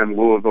 Texas A&M,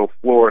 Louisville,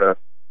 Florida,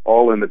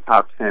 all in the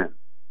top 10.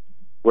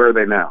 Where are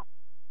they now?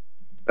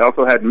 They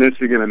also had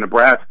Michigan and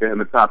Nebraska in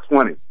the top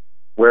 20.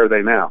 Where are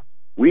they now?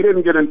 We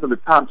didn't get into the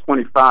top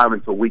 25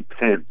 until week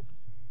 10.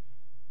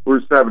 We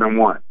were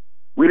 7-1.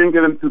 We didn't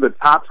get into the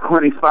top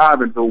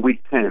 25 until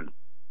week 10.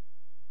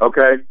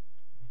 Okay?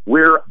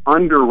 We're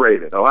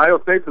underrated. Ohio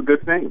State's a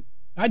good team.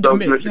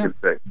 Michigan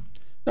State.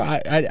 No,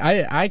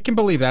 I can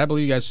believe that. I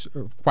believe you guys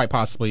quite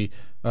possibly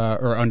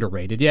are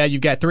underrated. Yeah,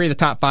 you've got 3 of the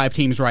top 5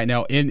 teams right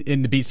now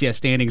in the BCS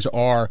standings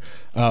are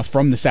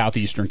from the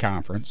Southeastern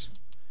Conference.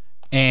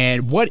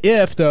 And what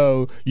if,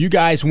 though, you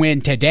guys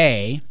win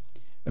today,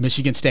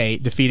 Michigan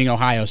State defeating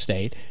Ohio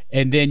State,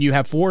 and then you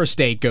have Florida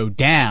State go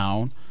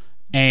down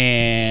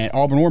and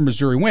Auburn or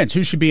Missouri wins?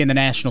 Who should be in the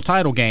national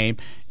title game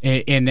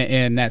in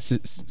that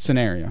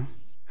scenario?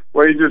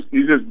 Well, you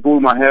just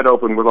blew my head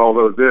open with all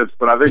those ifs,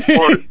 but I think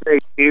Florida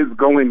State is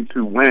going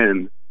to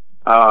win.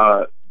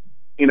 That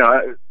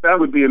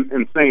would be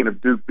insane if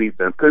Duke beat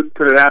them. Could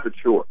it happen?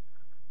 Sure.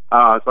 So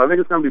I think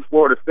it's going to be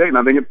Florida State, and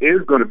I think it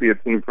is going to be a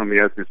team from the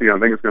SEC. I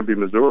think it's going to be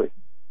Missouri.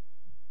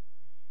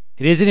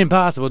 It isn't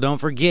impossible. Don't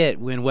forget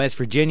when West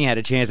Virginia had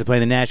a chance to play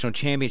in the national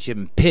championship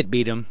and Pitt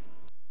beat them.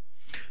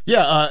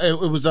 Yeah, it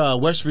was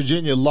West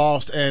Virginia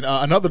lost, and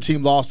another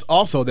team lost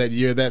also that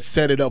year that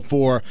set it up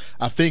for,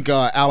 I think,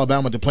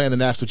 Alabama to play in the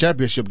national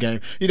championship game.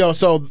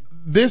 So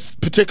this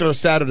particular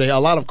Saturday, a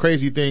lot of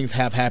crazy things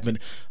have happened.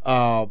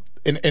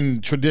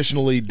 And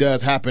traditionally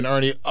does happen,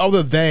 Ernie.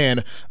 Other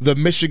than the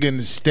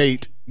Michigan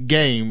State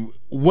game,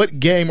 what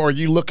game are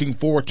you looking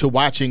forward to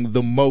watching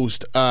the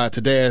most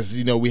today? As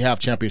you know, we have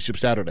Championship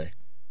Saturday.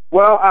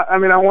 Well, I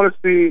mean, I want to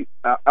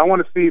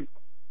see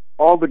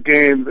all the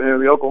games,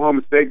 and the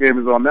Oklahoma State game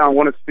is on now. I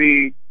want to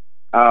see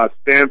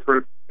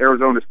Stanford,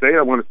 Arizona State.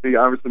 I want to see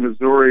obviously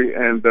Missouri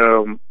and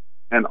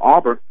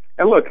Auburn.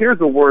 And look, here's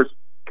the worst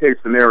case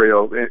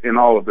scenario in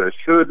all of this.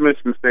 Should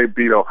Michigan State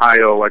beat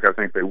Ohio, like I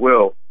think they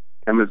will,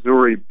 and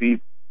Missouri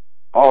beat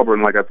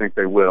Auburn, like I think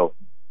they will,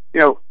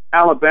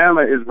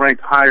 Alabama is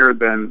ranked higher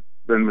than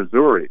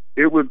Missouri.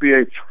 It would be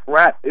a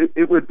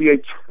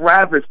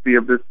travesty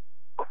of this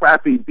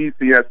crappy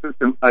BCS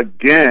system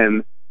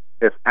again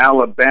if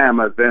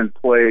Alabama then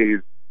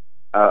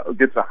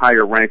gets a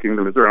higher ranking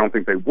than Missouri. I don't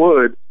think they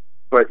would,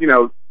 but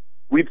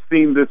we've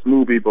seen this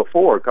movie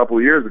before a couple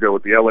of years ago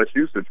with the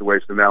LSU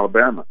situation in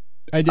Alabama.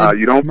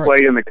 You don't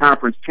play in the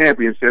conference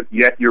championship,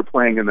 yet you're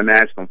playing in the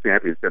national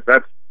championship.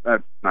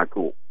 That's not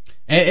cool.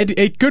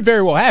 It could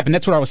very well happen.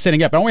 That's what I was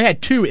setting up. I only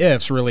had two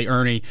ifs, really,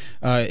 Ernie,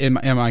 in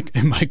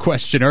my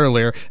question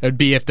earlier. It would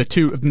be if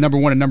the number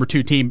 1 and number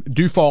 2 team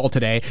do fall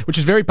today, which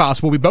is very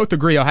possible. We both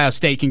agree Ohio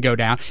State can go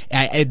down.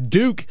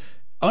 Duke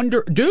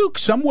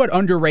somewhat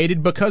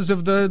underrated because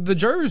of the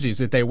jerseys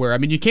that they wear. I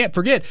mean, you can't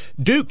forget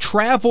Duke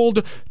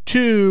traveled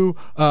to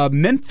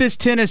Memphis,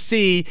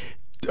 Tennessee.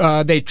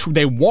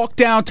 They walked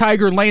down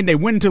Tiger Lane, they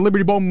went into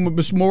Liberty Bowl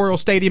Memorial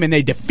Stadium, and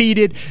they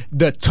defeated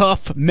the tough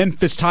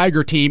Memphis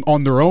Tiger team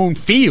on their own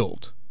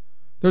field.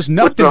 There's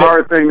nothing. It's a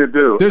hard thing to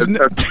do. That's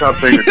a tough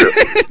thing to do.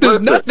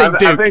 There's nothing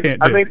Duke can't do.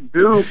 I think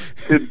Duke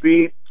could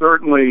beat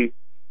certainly,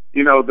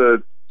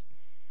 the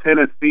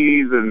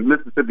Tennessees and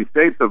Mississippi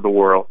States of the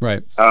world.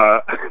 Right.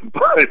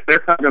 But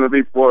they're not going to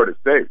beat Florida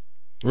State.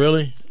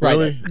 Really? Right.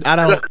 Really?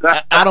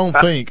 I don't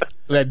think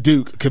that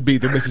Duke could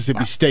beat the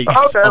Mississippi State.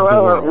 Okay,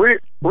 well,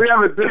 we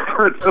have a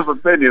difference of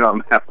opinion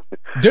on that.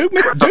 Duke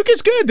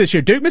is good this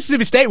year. Duke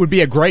Mississippi State would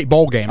be a great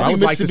bowl game. I would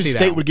like to see that.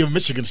 Mississippi State would give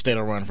Michigan State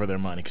a run for their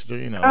money because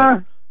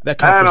that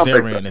conference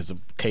they're in is a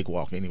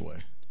cakewalk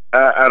anyway.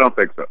 I don't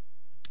think so.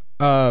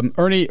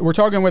 Ernie, we're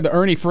talking with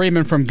Ernie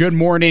Freeman from Good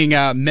Morning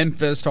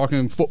Memphis,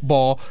 talking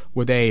football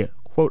with a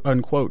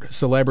quote-unquote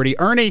celebrity.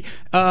 Ernie,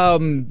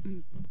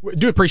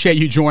 do appreciate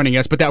you joining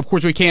us, but of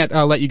course we can't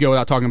let you go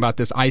without talking about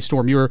this ice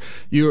storm.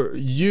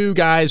 You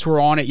guys were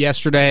on it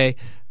yesterday,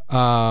 been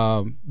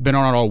on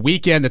it all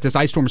weekend, that this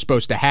ice storm is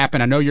supposed to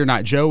happen. I know you're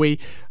not Joey,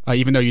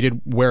 even though you did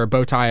wear a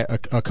bow tie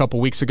a couple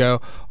weeks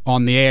ago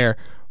on the air.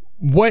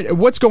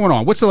 What's going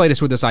on? What's the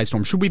latest with this ice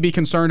storm? Should we be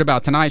concerned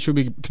about tonight? Should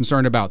we be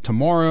concerned about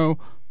tomorrow?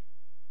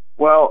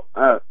 Well,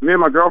 me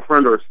and my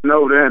girlfriend are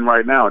snowed in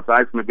right now. It's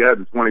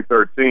Icemageddon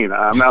 2013.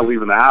 I'm not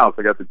leaving the house.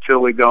 I got the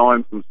chili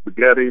going, some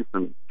spaghetti,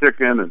 some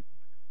chicken, and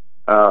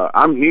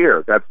I'm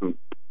here. Got some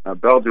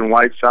Belgian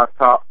white shock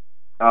top.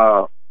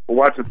 We're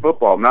watching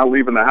football. I'm not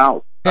leaving the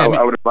house. Yeah,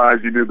 I would advise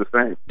you do the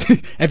same.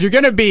 If you're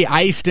going to be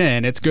iced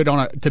in, it's good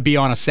to be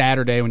on a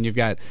Saturday when you've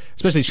got,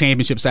 especially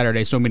Championship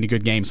Saturday, so many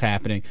good games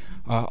happening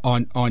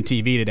on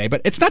TV today.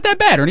 But it's not that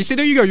bad, Ernie. See,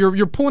 there you go.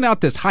 You're pulling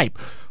out this hype.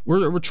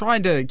 We're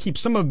trying to keep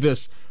some of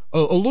this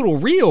a little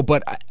real,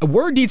 but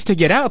word needs to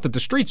get out that the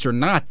streets are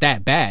not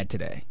that bad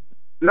today.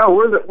 No,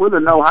 we're the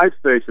no hype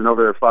station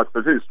over there at Fox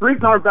 13. The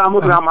streets aren't bad. I'm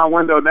looking out my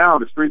window now.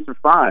 The streets are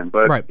fine,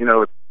 but right.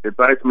 It's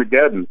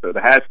Icemageddon, so the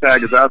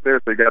hashtag is out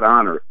there, so you got to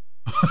honor it.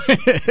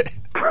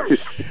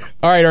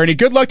 All right, Ernie.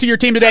 Good luck to your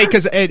team today,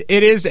 because it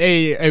is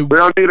a. We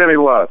don't need any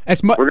love.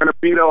 We're going to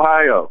beat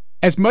Ohio.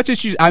 As much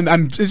as you,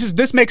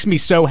 this makes me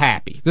so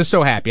happy. Just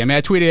so happy. I mean,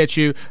 I tweeted at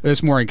you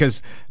this morning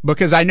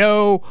because I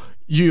know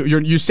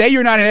you say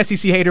you're not an SEC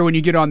hater when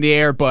you get on the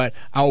air, but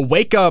I'll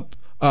wake up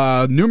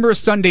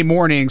numerous Sunday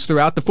mornings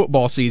throughout the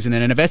football season,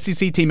 and if an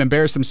SEC team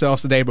embarrassed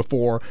themselves the day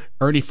before,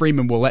 Ernie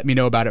Freeman will let me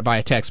know about it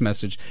via text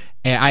message.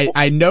 And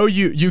I know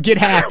you get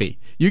happy.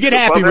 You get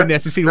happy when the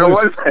SEC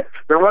loses.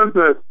 There was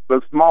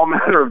the small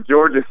matter of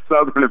Georgia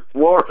Southern and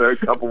Florida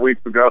a couple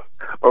weeks ago,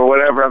 or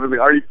whatever. I was like,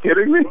 are you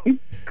kidding me?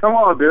 Come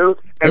on, dude.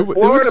 And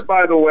Florida,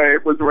 by the way,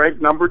 was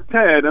ranked number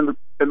 10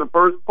 in the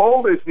first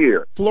poll this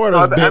year.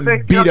 Florida's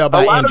been beat up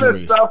by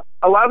injuries.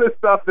 A lot of this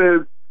stuff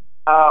is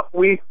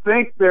we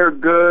think they're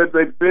good.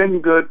 They've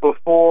been good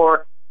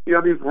before. These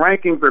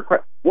rankings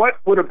are. What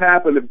would have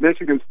happened if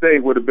Michigan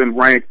State would have been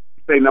ranked,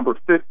 say, number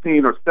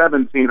 15 or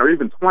 17 or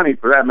even 20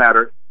 for that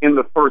matter in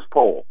the first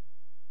poll?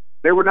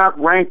 They were not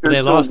ranked.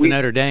 They lost to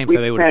Notre Dame, so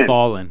they would have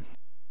fallen.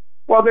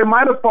 Well, they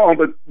might have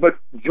fallen, but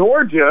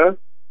Georgia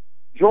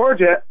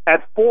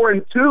at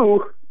 4-2,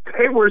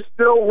 they were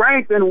still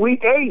ranked in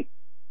week 8.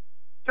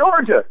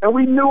 Georgia, and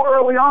we knew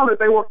early on that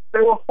they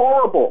were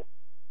horrible.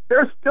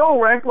 They're still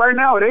ranked right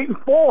now at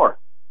 8-4.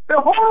 They're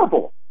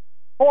horrible.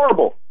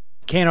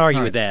 Can't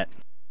argue with that.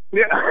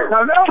 Yeah,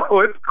 I know.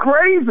 It's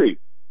crazy.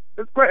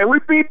 It's crazy. And we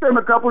beat them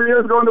a couple of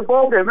years ago in the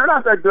bowl game. They're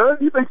not that good.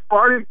 You think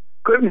Sparty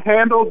couldn't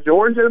handle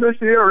Georgia this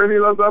year or any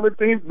of those other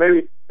teams?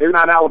 Maybe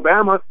not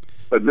Alabama,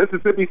 but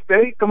Mississippi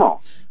State? Come on.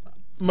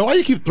 Man, why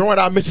you keep throwing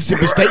out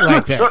Mississippi State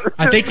like that?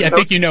 I think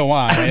you know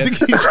why. I think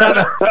he's trying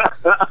to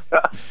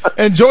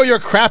enjoy your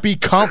crappy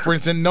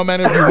conference, and no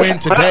matter if you win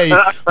today,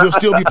 you'll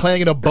still be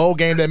playing in a bowl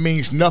game that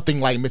means nothing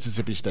like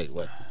Mississippi State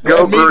would.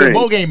 The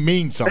bowl game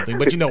means something,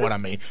 but you know what I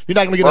mean. You're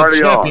not going to get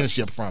a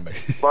championship from it.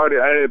 Party,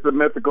 it's a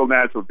mythical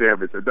national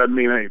championship. It doesn't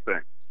mean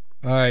anything.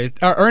 All right.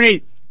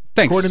 Ernie,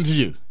 thanks. According to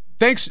you.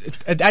 Thanks.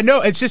 I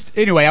know it's just,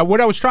 anyway,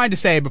 what I was trying to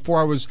say before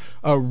I was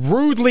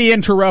rudely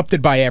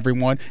interrupted by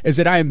everyone is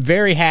that I am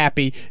very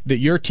happy that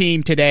your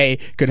team today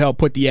could help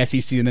put the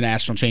SEC in the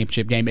national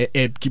championship game.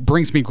 It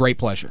brings me great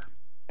pleasure.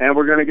 And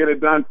we're going to get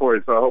it done for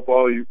you, so I hope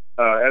all you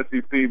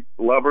SEC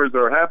lovers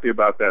are happy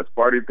about that.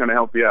 Sparty's going to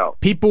help you out.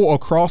 People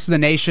across the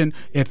nation,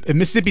 if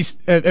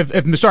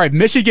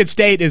Michigan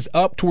State is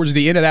up towards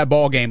the end of that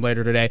ball game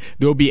later today,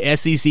 there will be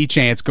SEC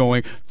chants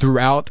going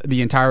throughout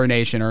the entire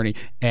nation, Ernie,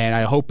 and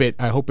I hope it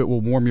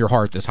will warm your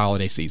heart this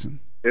holiday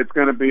season. It's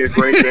going to be a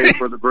great day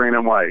for the green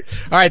and white.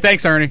 All right,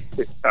 thanks, Ernie.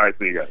 All right,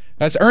 see you guys.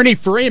 That's Ernie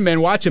Freeman.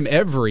 Watch him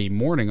every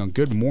morning on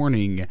Good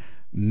Morning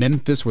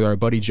Memphis with our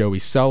buddy Joey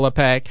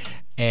Selapak.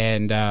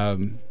 And,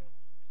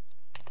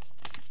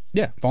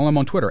 follow him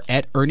on Twitter,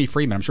 at Ernie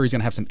Freeman. I'm sure he's going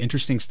to have some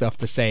interesting stuff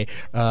to say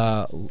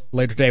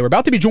later today. We're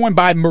about to be joined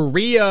by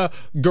Maria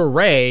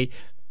Garay.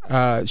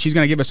 She's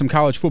going to give us some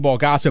college football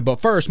gossip. But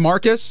first,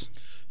 Marcus.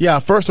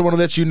 Yeah, first I want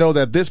to let you know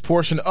that this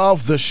portion of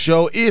the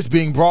show is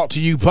being brought to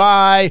you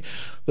by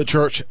the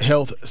Church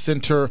Health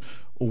Center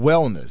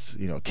Wellness.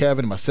 You know,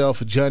 Kevin, myself,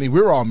 Johnny,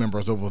 we're all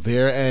members over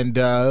there, and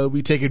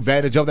we take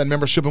advantage of that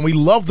membership, and we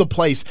love the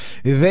place.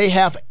 They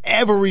have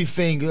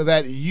everything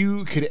that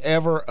you could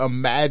ever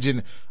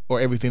imagine, or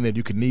everything that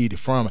you could need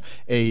from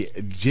a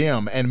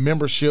gym. And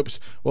memberships,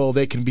 well,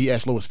 they can be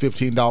as low as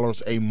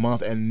 $15 a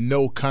month, and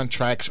no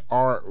contracts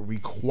are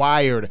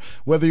required.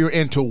 Whether you're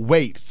into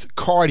weights,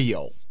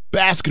 cardio,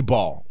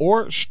 basketball,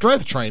 or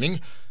strength training,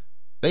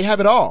 they have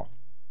it all.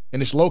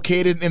 And it's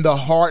located in the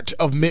heart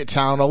of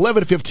Midtown,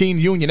 1115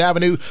 Union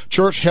Avenue.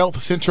 Church Health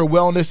Center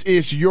Wellness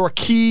is your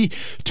key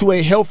to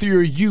a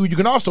healthier you. You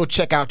can also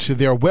check out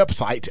their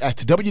website at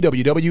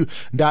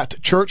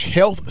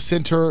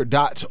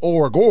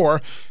www.churchhealthcenter.org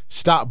or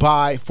stop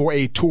by for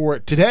a tour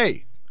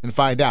today and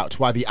find out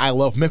why the I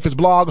Love Memphis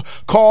blog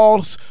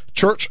calls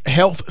Church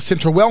Health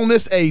Center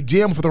Wellness a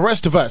gym for the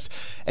rest of us.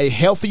 A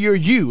healthier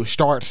you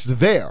starts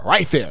there,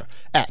 right there,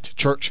 at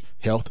Church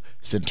Health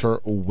Center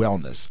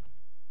Wellness.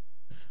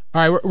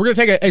 All right, we're going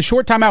to take a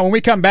short time out. When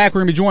we come back, we're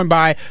going to be joined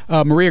by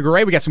Maria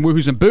Garay. We got some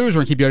woohoos and boos.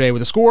 We're going to keep you up to date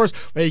with the scores.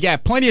 We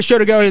got plenty of show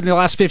to go in the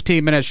last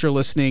 15 minutes. You're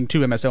listening to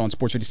MSL on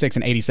Sports 56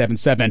 and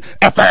 87.7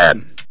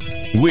 FM.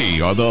 We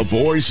are the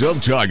voice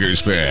of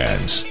Tigers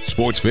fans.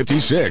 Sports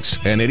 56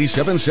 and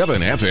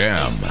 87.7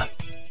 FM.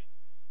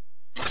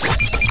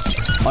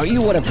 Are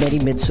you one of many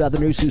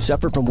Mid-Southerners who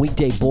suffer from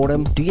weekday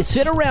boredom? Do you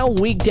sit around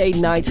weekday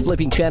nights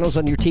flipping channels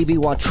on your TV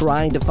while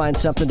trying to find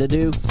something to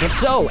do? If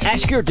so,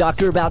 ask your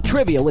doctor about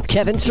trivia with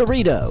Kevin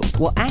Cerrito.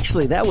 Well,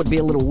 actually, that would be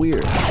a little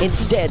weird.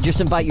 Instead, just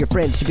invite your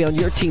friends to be on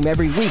your team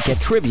every week at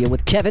Trivia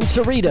with Kevin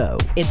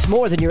Cerrito. It's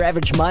more than your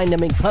average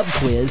mind-numbing pub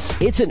quiz.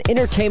 It's an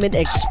entertainment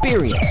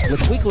experience with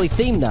weekly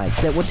theme nights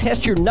that will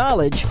test your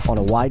knowledge on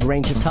a wide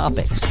range of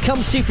topics.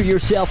 Come see for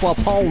yourself while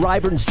Paul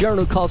Ryburn's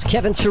journal calls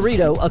Kevin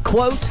Cerrito a,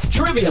 quote,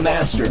 trivia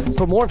master.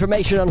 For more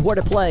information on where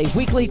to play,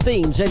 weekly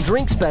themes, and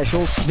drink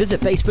specials,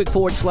 visit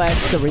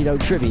Facebook.com/Cerrito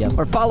Trivia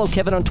or follow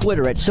Kevin on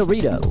Twitter at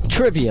Cerrito.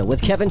 Trivia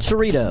with Kevin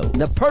Cerrito,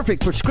 the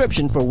perfect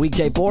prescription for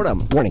weekday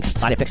boredom. Warnings.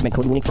 Side effects may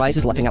include winning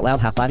prizes, laughing out loud,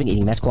 high-fiving,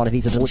 eating mass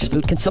quantities of delicious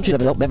food, consumption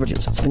of adult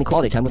beverages, spending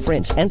quality time with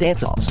friends, and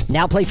dance-offs.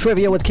 Now play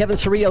Trivia with Kevin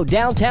Cerrito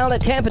downtown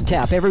at Tampa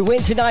Tap every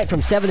Wednesday night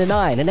from 7 to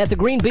 9 and at the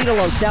Green Beetle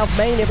on South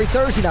Main every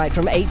Thursday night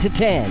from 8 to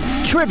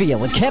 10. Trivia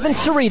with Kevin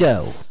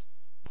Cerrito.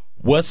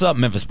 What's up,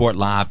 Memphis Sport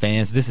Live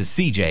fans? This is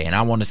CJ, and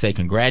I want to say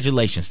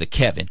congratulations to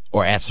Kevin,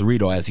 or at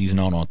Cerrito as he's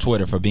known on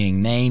Twitter, for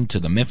being named to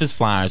the Memphis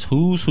Flyers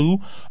Who's Who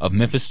of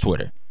Memphis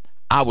Twitter.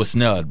 I was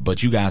snubbed,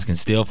 but you guys can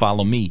still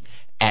follow me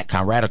at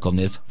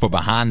Conradicalness for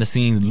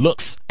behind-the-scenes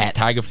looks at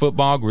Tiger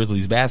football,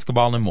 Grizzlies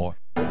basketball, and more.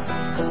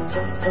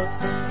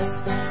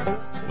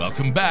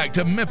 Welcome back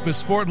to Memphis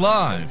Sport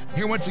Live.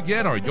 Here once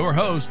again are your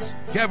hosts,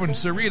 Kevin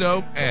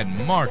Cerrito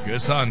and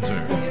Marcus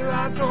Hunter. Here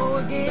I go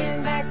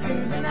again, back to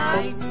the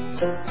night.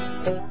 We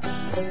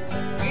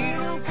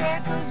don't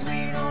care 'cause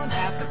we don't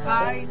have to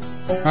fight.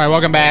 All right,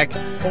 welcome back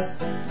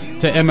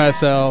to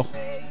MSL.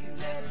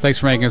 Thanks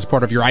for making us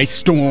part of your Ice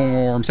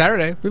Storm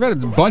Saturday. We've had a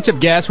bunch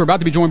of guests. We're about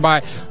to be joined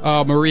by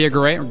Maria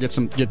Garay. We'll get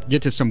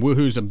to some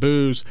woohoos and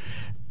boos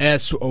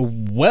as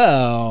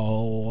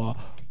well.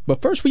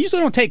 But first, we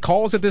usually don't take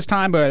calls at this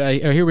time, but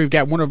here we've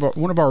got one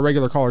of our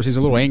regular callers. He's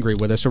a little angry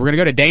with us, so we're going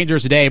to go to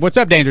Dangerous Dave. What's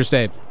up, Dangerous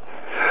Dave?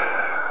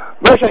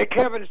 Listen,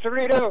 Kevin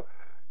Cerrito,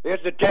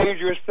 it's a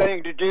dangerous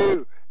thing to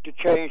do, to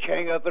change,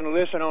 hang up, and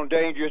listen on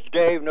Dangerous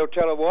Dave. No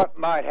telling what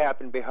might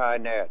happen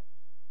behind that.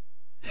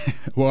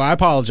 Well, I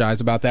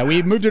apologize about that.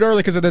 We moved it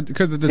early because of the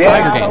Tiger games.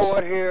 I don't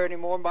want to hear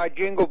anymore. My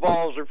jingle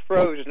balls are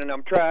frozen, and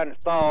I'm trying to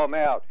thaw them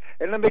out.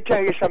 And let me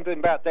tell you something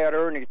about that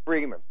Ernie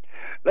Freeman.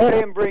 let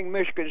him bring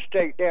Michigan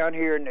State down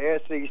here in the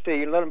SEC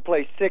and let them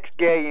play 6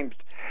 games,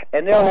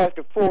 and they'll have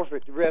to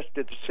forfeit the rest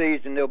of the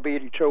season. They'll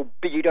be so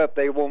beat up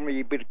they won't be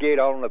able to get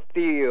on the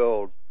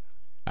field.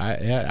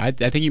 I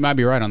think you might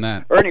be right on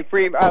that. Ernie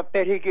Freeman, I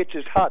bet he gets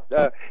his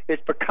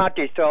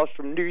picante sauce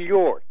from New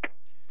York.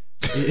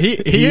 He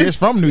is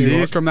from New York.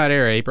 He is from that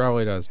area. He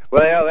probably does.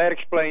 Well, that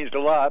explains a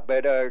lot.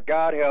 But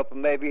God help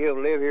him, maybe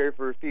he'll live here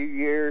for a few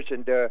years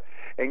and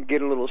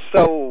get a little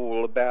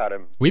soul about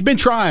him. We've been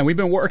trying. We've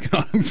been working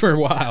on him for a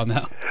while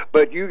now.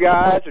 But you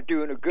guys are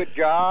doing a good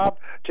job.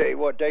 Tell you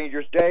what,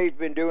 Dangerous Dave's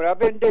been doing. I've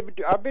been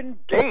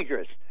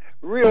dangerous,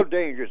 real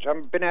dangerous.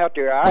 I've been out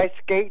there ice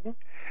skating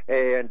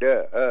and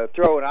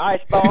throwing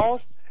ice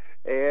balls.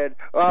 And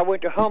I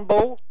went to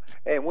Humboldt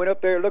and went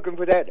up there looking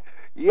for that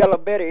yellow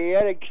Betty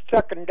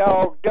egg-sucking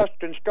dog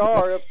Dustin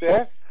Starr up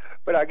there.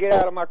 But I get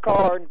out of my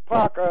car in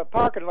the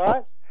parking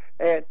lot,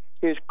 and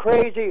his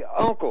crazy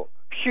uncle,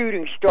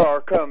 Shooting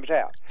Star, comes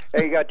out.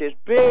 And he got this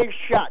big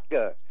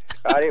shotgun.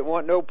 I didn't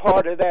want no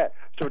part of that.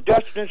 So,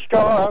 Dustin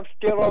Starr, I'm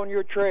still on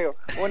your trail.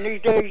 One of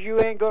these days,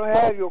 you ain't going to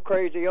have your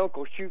crazy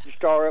uncle Shooting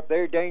Star up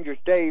there. Dangerous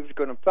Dave's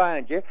going to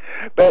find you.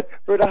 But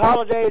for the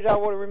holidays, I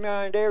want to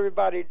remind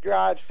everybody to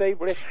drive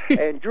safely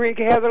and drink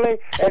heavily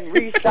and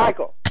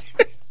recycle.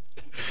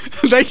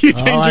 Thank you,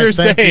 Dangerous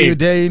Dave. Thank you,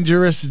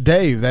 Dangerous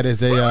Dave. That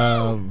is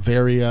a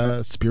very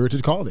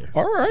spirited call there.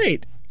 All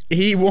right.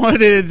 He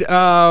wanted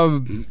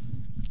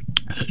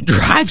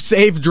drive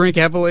safe, drink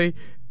heavily,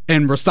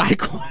 and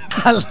recycle.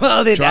 I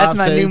love it. That's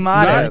my new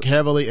motto. Drink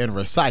heavily and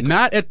recycle.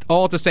 Not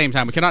all at the same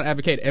time. We cannot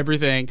advocate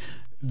everything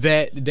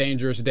that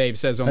Dangerous Dave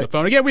says on the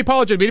phone. Again, we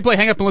apologize. We did play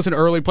Hang Up and Listen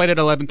early. Played at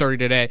 11:30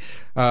 today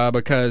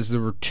because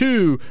there were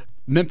 2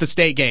 Memphis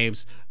State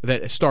games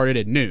that started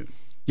at noon.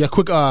 Yeah,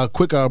 quick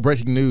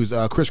breaking news.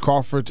 Chris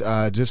Crawford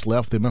just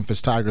left the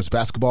Memphis Tigers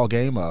basketball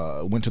game,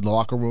 went to the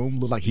locker room,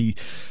 looked like he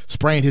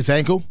sprained his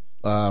ankle,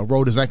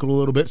 rolled his ankle a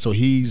little bit, so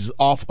he's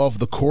off of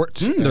the court.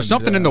 There's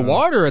something in the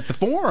water at the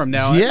Forum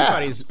now. Yeah.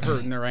 Everybody's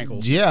hurting their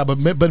ankles. Yeah, but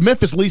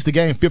Memphis leads the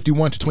game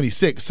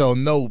 51-26, so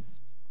no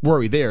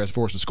worry there as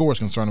far as the score is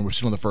concerned. We're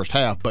still in the first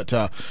half, but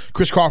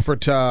Chris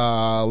Crawford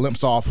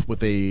limps off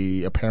with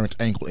a apparent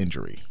ankle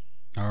injury.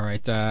 All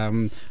right.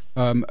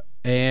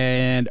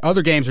 And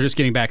other games are just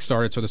getting back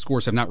started, so the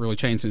scores have not really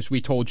changed since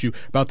we told you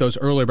about those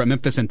earlier. But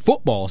Memphis in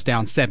football is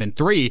down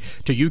 7-3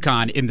 to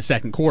UConn in the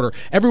second quarter.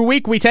 Every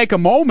week we take a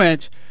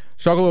moment,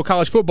 talk a little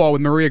college football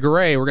with Maria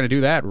Garay. We're going to do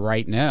that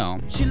right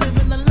now. She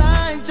living the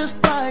life just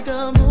like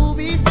a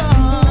movie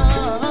star.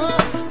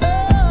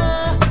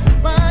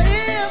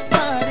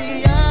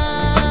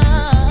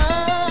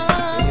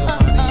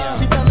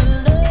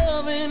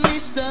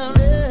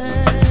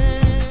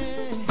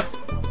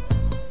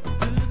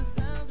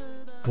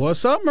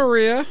 What's up,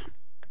 Maria?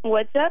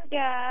 What's up,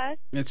 guys?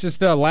 It's just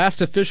the last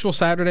official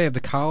Saturday of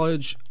the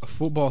college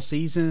football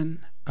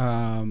season.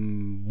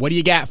 What do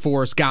you got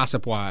for us,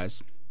 gossip-wise?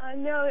 I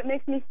know it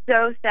makes me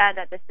so sad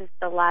that this is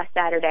the last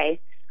Saturday,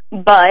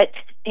 but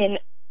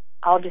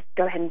I'll just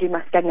go ahead and do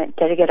my segment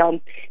to get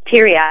on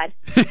teary-eyed.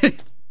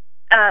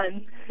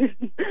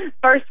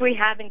 First, we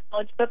have in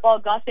college football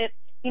gossip.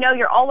 You know,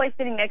 you're always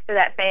sitting next to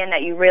that fan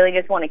that you really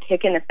just want to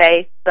kick in the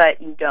face,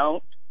 but you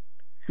don't.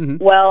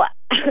 Mm-hmm. Well,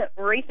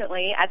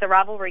 recently at the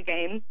rivalry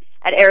game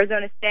at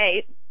Arizona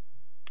State,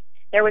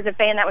 there was a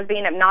fan that was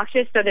being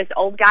obnoxious, so this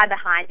old guy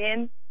behind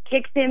him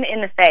kicks him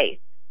in the face.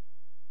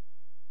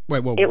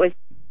 Wait, whoa. It was,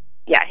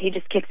 yeah, he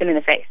just kicks him in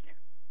the face.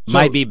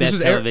 Might be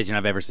best television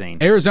I've ever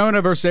seen.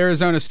 Arizona versus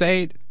Arizona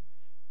State.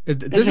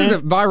 This is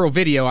a viral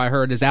video I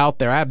heard is out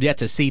there. I have yet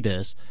to see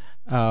this.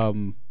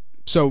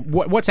 So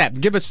what's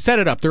happened? Set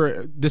it up.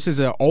 This is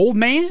an old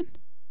man?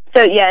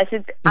 So, yes,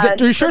 it's... Are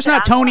you sure it's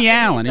not Tony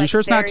Allen? Are you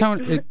sure it's not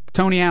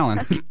Tony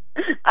Allen?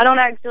 I don't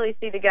actually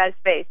see the guy's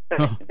face, but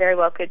it very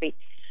well could be.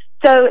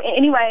 So,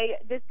 anyway,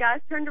 this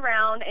guy's turned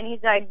around, and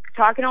he's, like,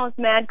 talking all this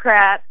mad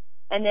crap,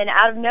 and then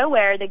out of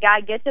nowhere, the guy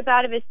gets up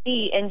out of his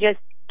seat and just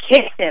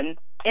kicks him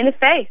in the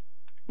face.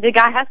 The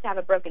guy has to have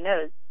a broken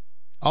nose.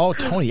 Oh,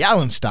 Tony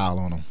Allen style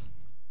on him.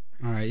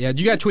 All right, yeah,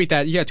 you got to tweet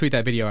that. You got to tweet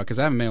that video out because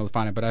I haven't been able to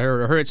find it. But I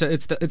heard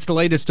it's the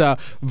latest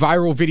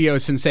viral video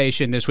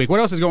sensation this week. What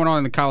else is going on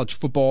in the college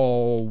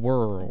football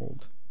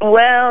world?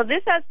 Well,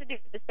 this has to do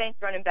with the Saints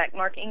running back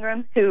Mark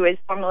Ingram, who is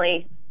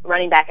formerly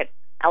running back at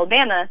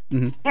Alabama.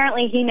 Mm-hmm.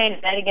 Apparently, he made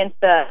a bet against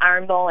the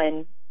Iron Bowl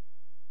and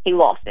he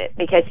lost it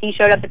because he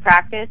showed up to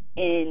practice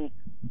in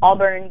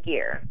Auburn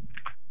gear.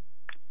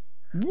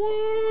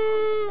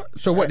 What?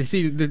 So what?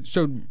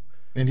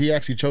 And he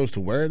actually chose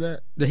to wear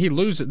that? Did he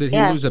lose? Did he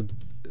lose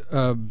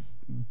a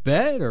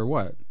bet or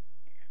what?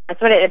 That's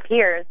what it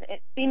appears.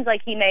 It seems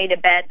like he made a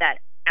bet that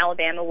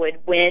Alabama would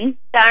win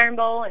the Iron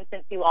Bowl, and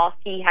since he lost,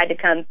 he had to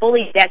come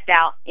fully decked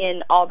out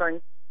in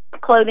Auburn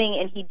clothing,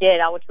 and he did.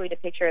 I will tweet a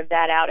picture of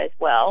that out as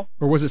well.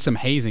 Or was it some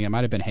hazing? It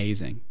might have been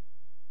hazing.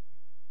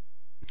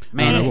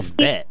 Man,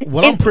 bet.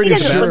 Well, I'm pretty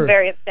sure. He look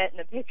very upset in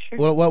the picture.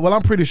 Well,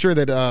 I'm pretty sure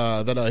that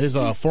his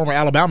former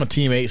Alabama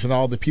teammates and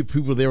all the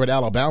people there at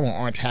Alabama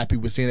aren't happy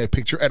with seeing that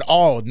picture at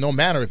all, no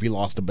matter if he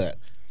lost the bet.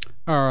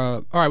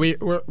 All right,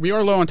 we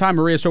are low on time,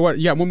 Maria. So what?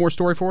 Yeah, one more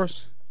story for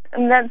us.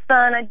 And that's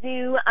fun. I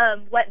do.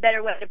 What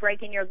better way to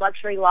break in your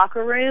luxury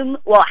locker room?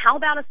 Well, how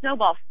about a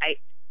snowball fight?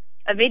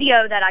 A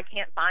video that I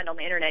can't find on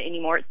the internet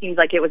anymore, it seems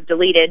like it was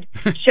deleted,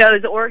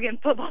 shows Oregon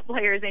football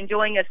players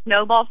enjoying a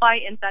snowball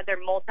fight inside their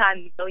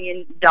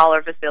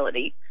multi-million-dollar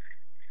facility.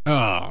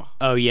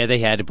 Oh yeah, they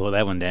had to pull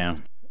that one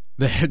down.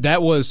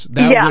 That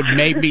would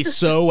make me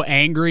so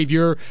angry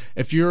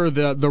if you're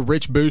the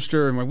rich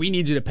booster and we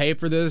need you to pay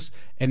for this,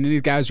 and then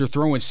these guys are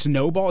throwing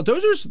snowballs.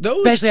 Those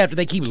especially after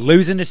they keep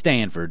losing to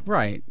Stanford.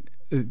 Right.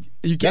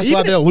 That's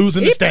why they're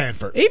losing to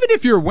Stanford. Even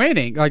if you're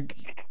winning, like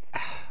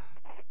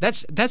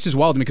that's just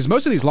wild to me because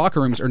most of these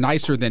locker rooms are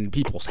nicer than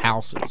people's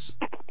houses.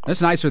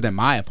 That's nicer than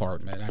my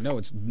apartment. I know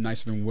it's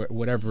nicer than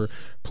whatever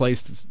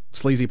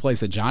sleazy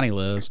place that Johnny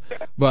lives,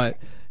 but.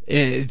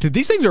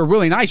 These things are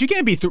really nice. You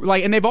can't be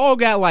and they've all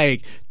got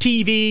like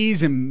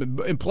TVs and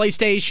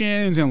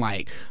PlayStations and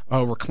like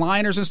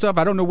recliners and stuff.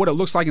 I don't know what it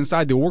looks like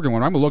inside the Oregon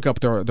one. I'm gonna look up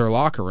their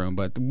locker room.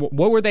 But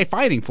what were they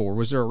fighting for?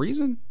 Was there a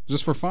reason?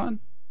 Just for fun?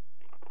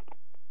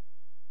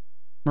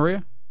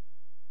 Maria?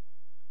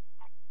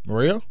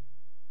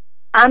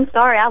 I'm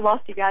sorry, I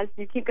lost you guys.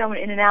 You keep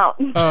going in and out.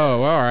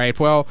 Oh, all right.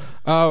 Well,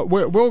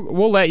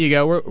 we'll let you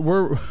go.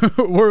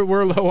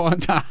 We're low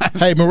on time.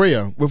 Hey,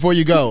 Maria, before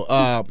you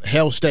go,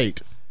 Hell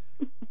State.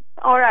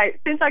 All right,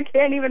 since I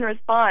can't even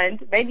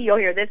respond, maybe you'll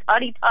hear this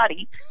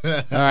hotty-toddy.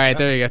 All right,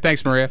 there you go.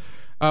 Thanks, Maria.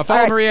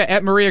 Follow Maria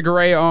at Maria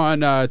Garay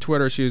on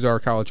Twitter. She's our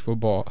college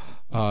football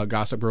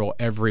gossip girl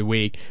every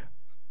week.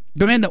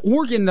 But, man, the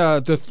Oregon,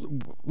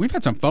 we've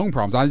had some phone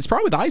problems. It's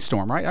probably the ice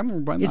storm, right?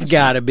 It's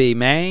got to be,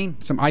 man.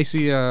 Some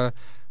icy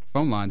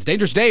phone lines.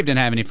 Dangerous Dave didn't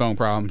have any phone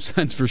problems,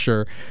 that's for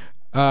sure.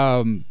 But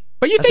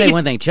I'll say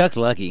one thing, Chuck's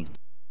lucky.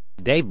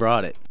 Dave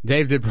brought it.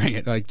 Dave did bring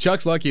it. Like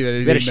Chuck's lucky that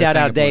he better shout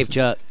out Dave,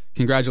 Chuck.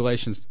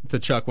 Congratulations to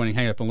Chuck when he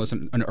hang up and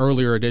listen an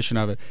earlier edition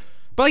of it.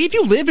 But like, if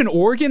you live in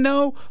Oregon,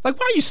 though, like,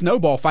 why are you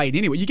snowball fighting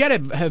anyway? You got to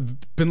have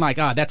been like,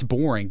 that's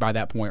boring by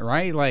that point,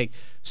 right? Like,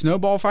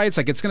 snowball fights,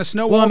 like, it's going to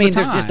snow all the time. Well, I mean,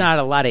 there's just not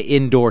a lot of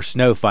indoor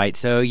snow fights,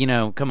 so,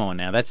 come on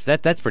now.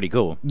 That's pretty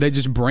cool. They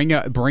just bring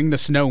the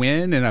snow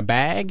in a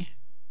bag?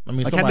 I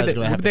mean, like, somebody's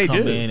going to have to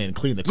come in and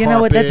clean the carpet. You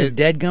know what? That's a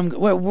dead gum.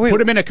 Put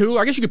them in a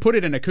cooler. I guess you could put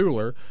it in a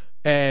cooler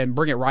and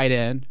bring it right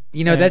in.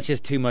 That's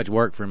just too much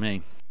work for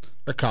me.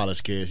 They're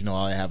college kids.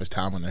 All they have is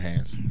time on their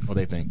hands. What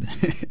they think.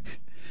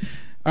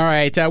 All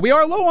right. We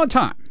are low on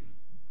time.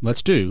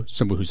 Let's do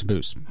some Woohoo Some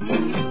Boost.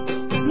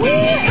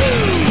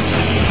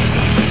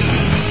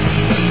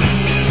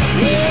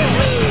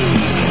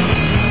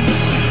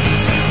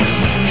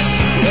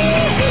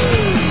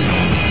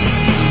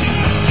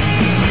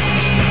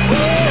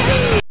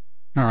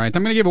 All right.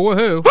 I'm going to give a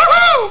woohoo.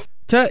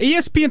 To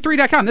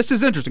ESPN3.com. This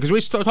is interesting because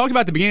we talked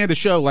about at the beginning of the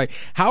show, like,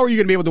 how are you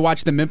going to be able to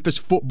watch the Memphis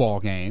football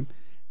game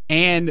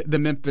and the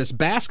Memphis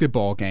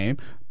basketball game?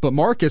 But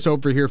Marcus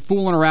over here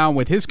fooling around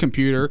with his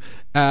computer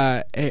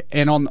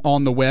and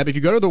on the web. If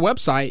you go to the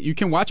website, you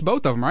can watch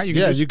both of them, right?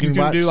 You can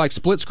do like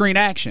split screen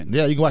action.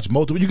 Yeah, you can watch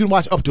multiple. You can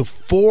watch up to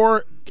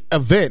 4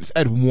 events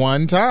at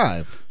one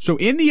time. So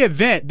in the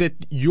event that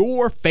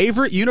your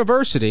favorite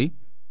university,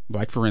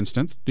 like for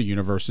instance the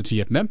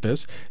University of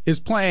Memphis, is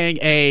playing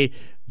a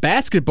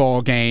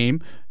basketball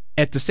game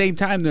at the same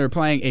time they're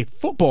playing a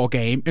football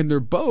game, and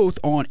they're both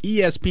on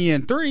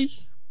ESPN3.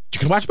 You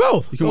can watch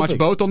both. You can watch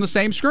both on the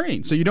same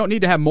screen. So you don't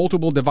need to have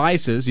multiple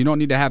devices. You don't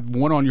need to have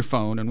one on your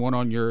phone and one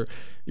on your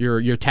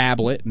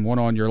tablet and one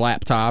on your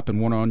laptop and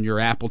one on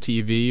your Apple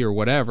TV or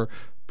whatever.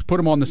 Put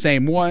them on the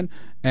same one,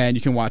 and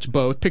you can watch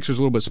both. Picture's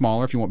a little bit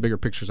smaller. If you want bigger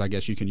pictures, I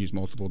guess you can use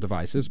multiple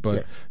devices.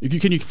 But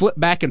can you flip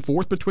back and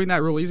forth between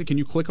that real easy? Can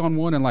you click on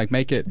one and like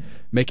make it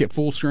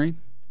full screen?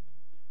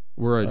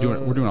 We're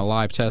doing a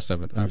live test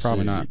of it.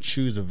 Probably not.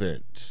 Choose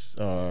event.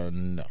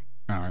 No.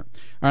 All right.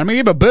 I'm gonna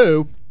give a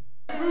boo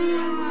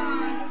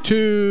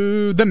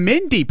to the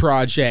Mindy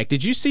Project.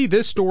 Did you see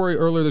this story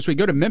earlier this week?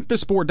 Go to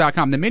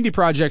memphisport.com. The Mindy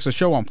Project's a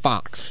show on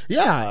Fox.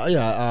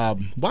 Yeah.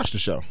 Watch the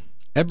show.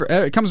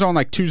 It comes on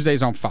like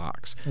Tuesdays on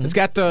Fox. Mm-hmm. It's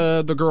got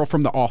the girl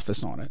from The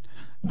Office on it.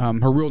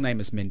 Her real name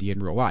is Mindy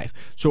in real life.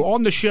 So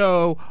on the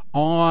show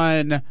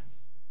on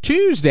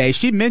Tuesday,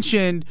 she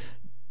mentioned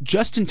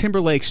Justin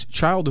Timberlake's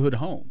childhood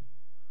home.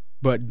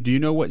 But do you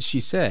know what she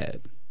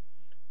said?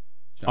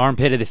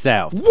 Armpit of the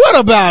South. What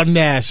about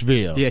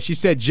Nashville? Yeah, she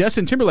said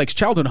Justin Timberlake's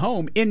childhood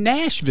home in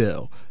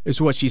Nashville is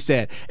what she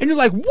said. And you're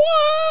like,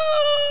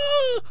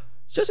 what?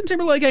 Justin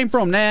Timberlake ain't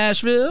from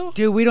Nashville.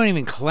 Dude, we don't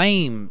even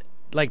claim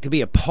to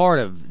be a part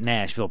of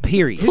Nashville,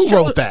 period. Who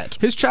wrote that?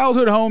 His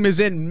childhood home is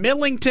in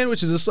Millington,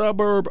 which is a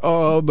suburb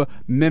of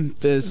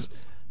Memphis.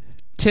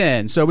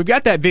 10. So we've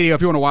got that video.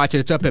 If you want to watch it,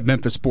 it's up at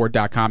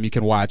memphisport.com. You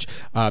can watch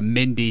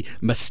Mindy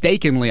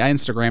mistakenly. I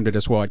Instagrammed it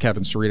as well at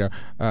Kevin Cerrito.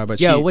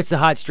 What's the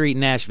hot street in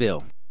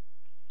Nashville?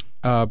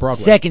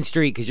 Broadway. 2nd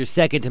Street, because you're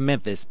second to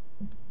Memphis.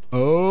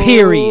 Oh.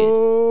 Period.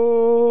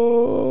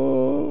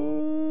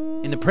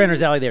 And the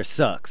Printer's Alley there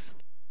sucks.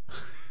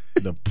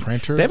 The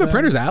Printer's They have a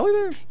Printer's Alley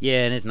there?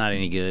 Yeah, and it's not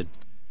any good.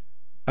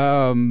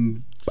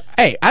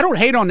 Hey, I don't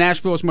hate on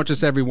Nashville as much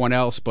as everyone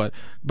else, but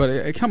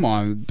come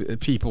on,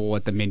 people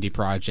at the Mindy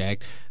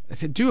Project.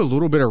 Do a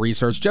little bit of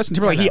research. Justin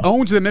Timberlake, he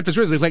owns the Memphis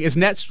Grizzlies. Like, it's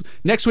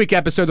next week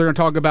episode, they're going to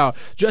talk about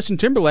Justin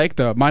Timberlake,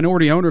 the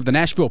minority owner of the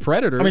Nashville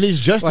Predators. I mean, he's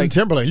Justin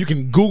Timberlake. You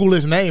can Google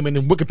his name, and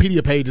then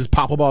Wikipedia pages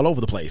pop up all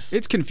over the place.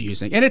 It's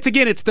confusing, and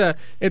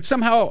it's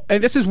somehow,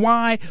 and this is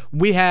why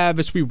we have,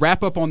 as we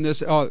wrap up on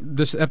this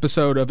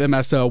episode of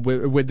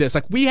MSL with this,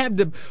 like we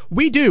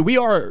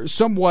are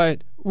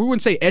somewhat. We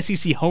wouldn't say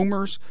SEC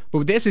homers,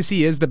 but the SEC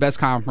is the best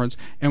conference,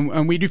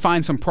 and we do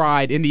find some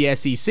pride in the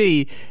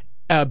SEC.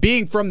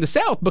 Being from the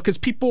South, because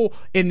people,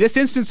 in this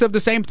instance of the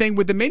same thing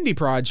with the Mindy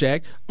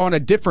Project, on a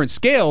different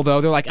scale,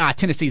 though, they're like,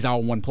 Tennessee's all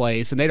in one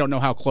place, and they don't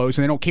know how close,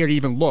 and they don't care to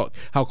even look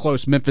how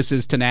close Memphis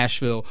is to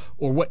Nashville,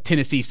 or what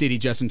Tennessee city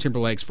Justin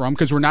Timberlake's from,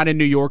 because we're not in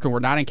New York, and we're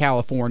not in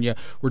California,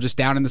 we're just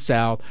down in the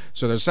South,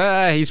 so there's,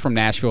 he's from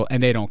Nashville,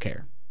 and they don't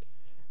care.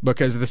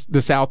 Because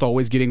the South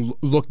always getting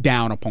looked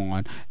down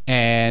upon.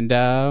 And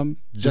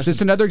just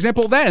another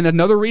example of that. And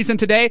another reason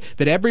today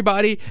that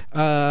everybody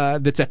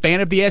that's a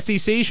fan of the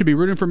SEC should be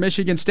rooting for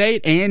Michigan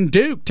State and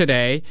Duke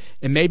today.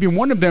 And maybe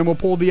one of them will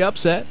pull the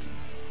upset.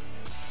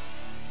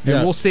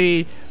 And we'll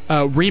see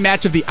a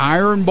rematch of the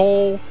Iron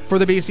Bowl for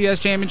the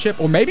BCS Championship.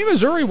 Or maybe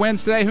Missouri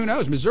wins today. Who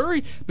knows?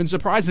 Missouri been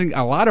surprising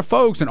a lot of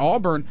folks. And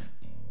Auburn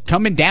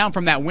coming down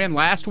from that win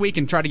last week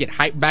and try to get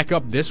hyped back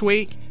up this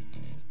week.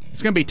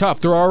 It's going to be tough.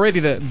 They're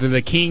already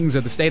the kings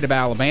of the state of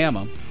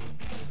Alabama.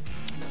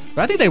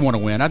 But I think they want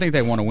to win. I think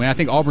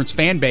Auburn's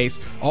fan base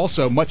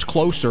also much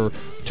closer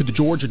to the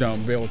Georgia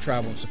Dome to be able to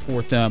travel and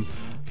support them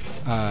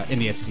in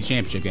the SEC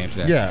Championship game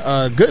today.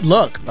 Yeah, good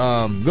luck.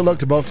 Good luck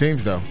to both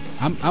teams, though.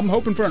 I'm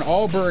hoping for an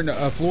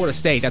Auburn-Florida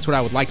State. That's what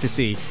I would like to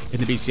see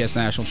in the BCS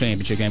National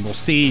Championship game. We'll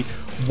see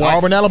what...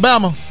 Auburn,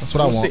 Alabama. That's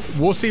what I want.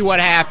 We'll see what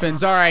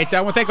happens. All right,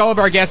 I want to thank all of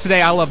our guests today.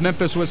 I Love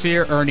Memphis was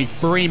here. Ernie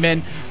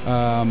Freeman.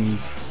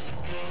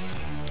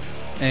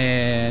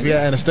 And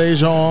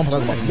Anastasia on,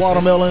 talking about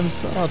watermelons,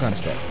 all kind of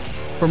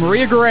stuff. For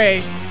Maria Gray,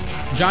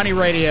 Johnny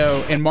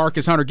Radio, and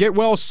Marcus Hunter. Get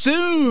well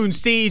soon,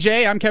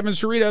 CJ. I'm Kevin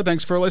Cerrito.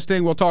 Thanks for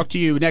listening. We'll talk to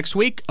you next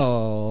week.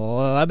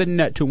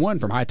 11 to 1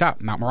 from High Top,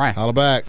 Mount Moriah. Holla back.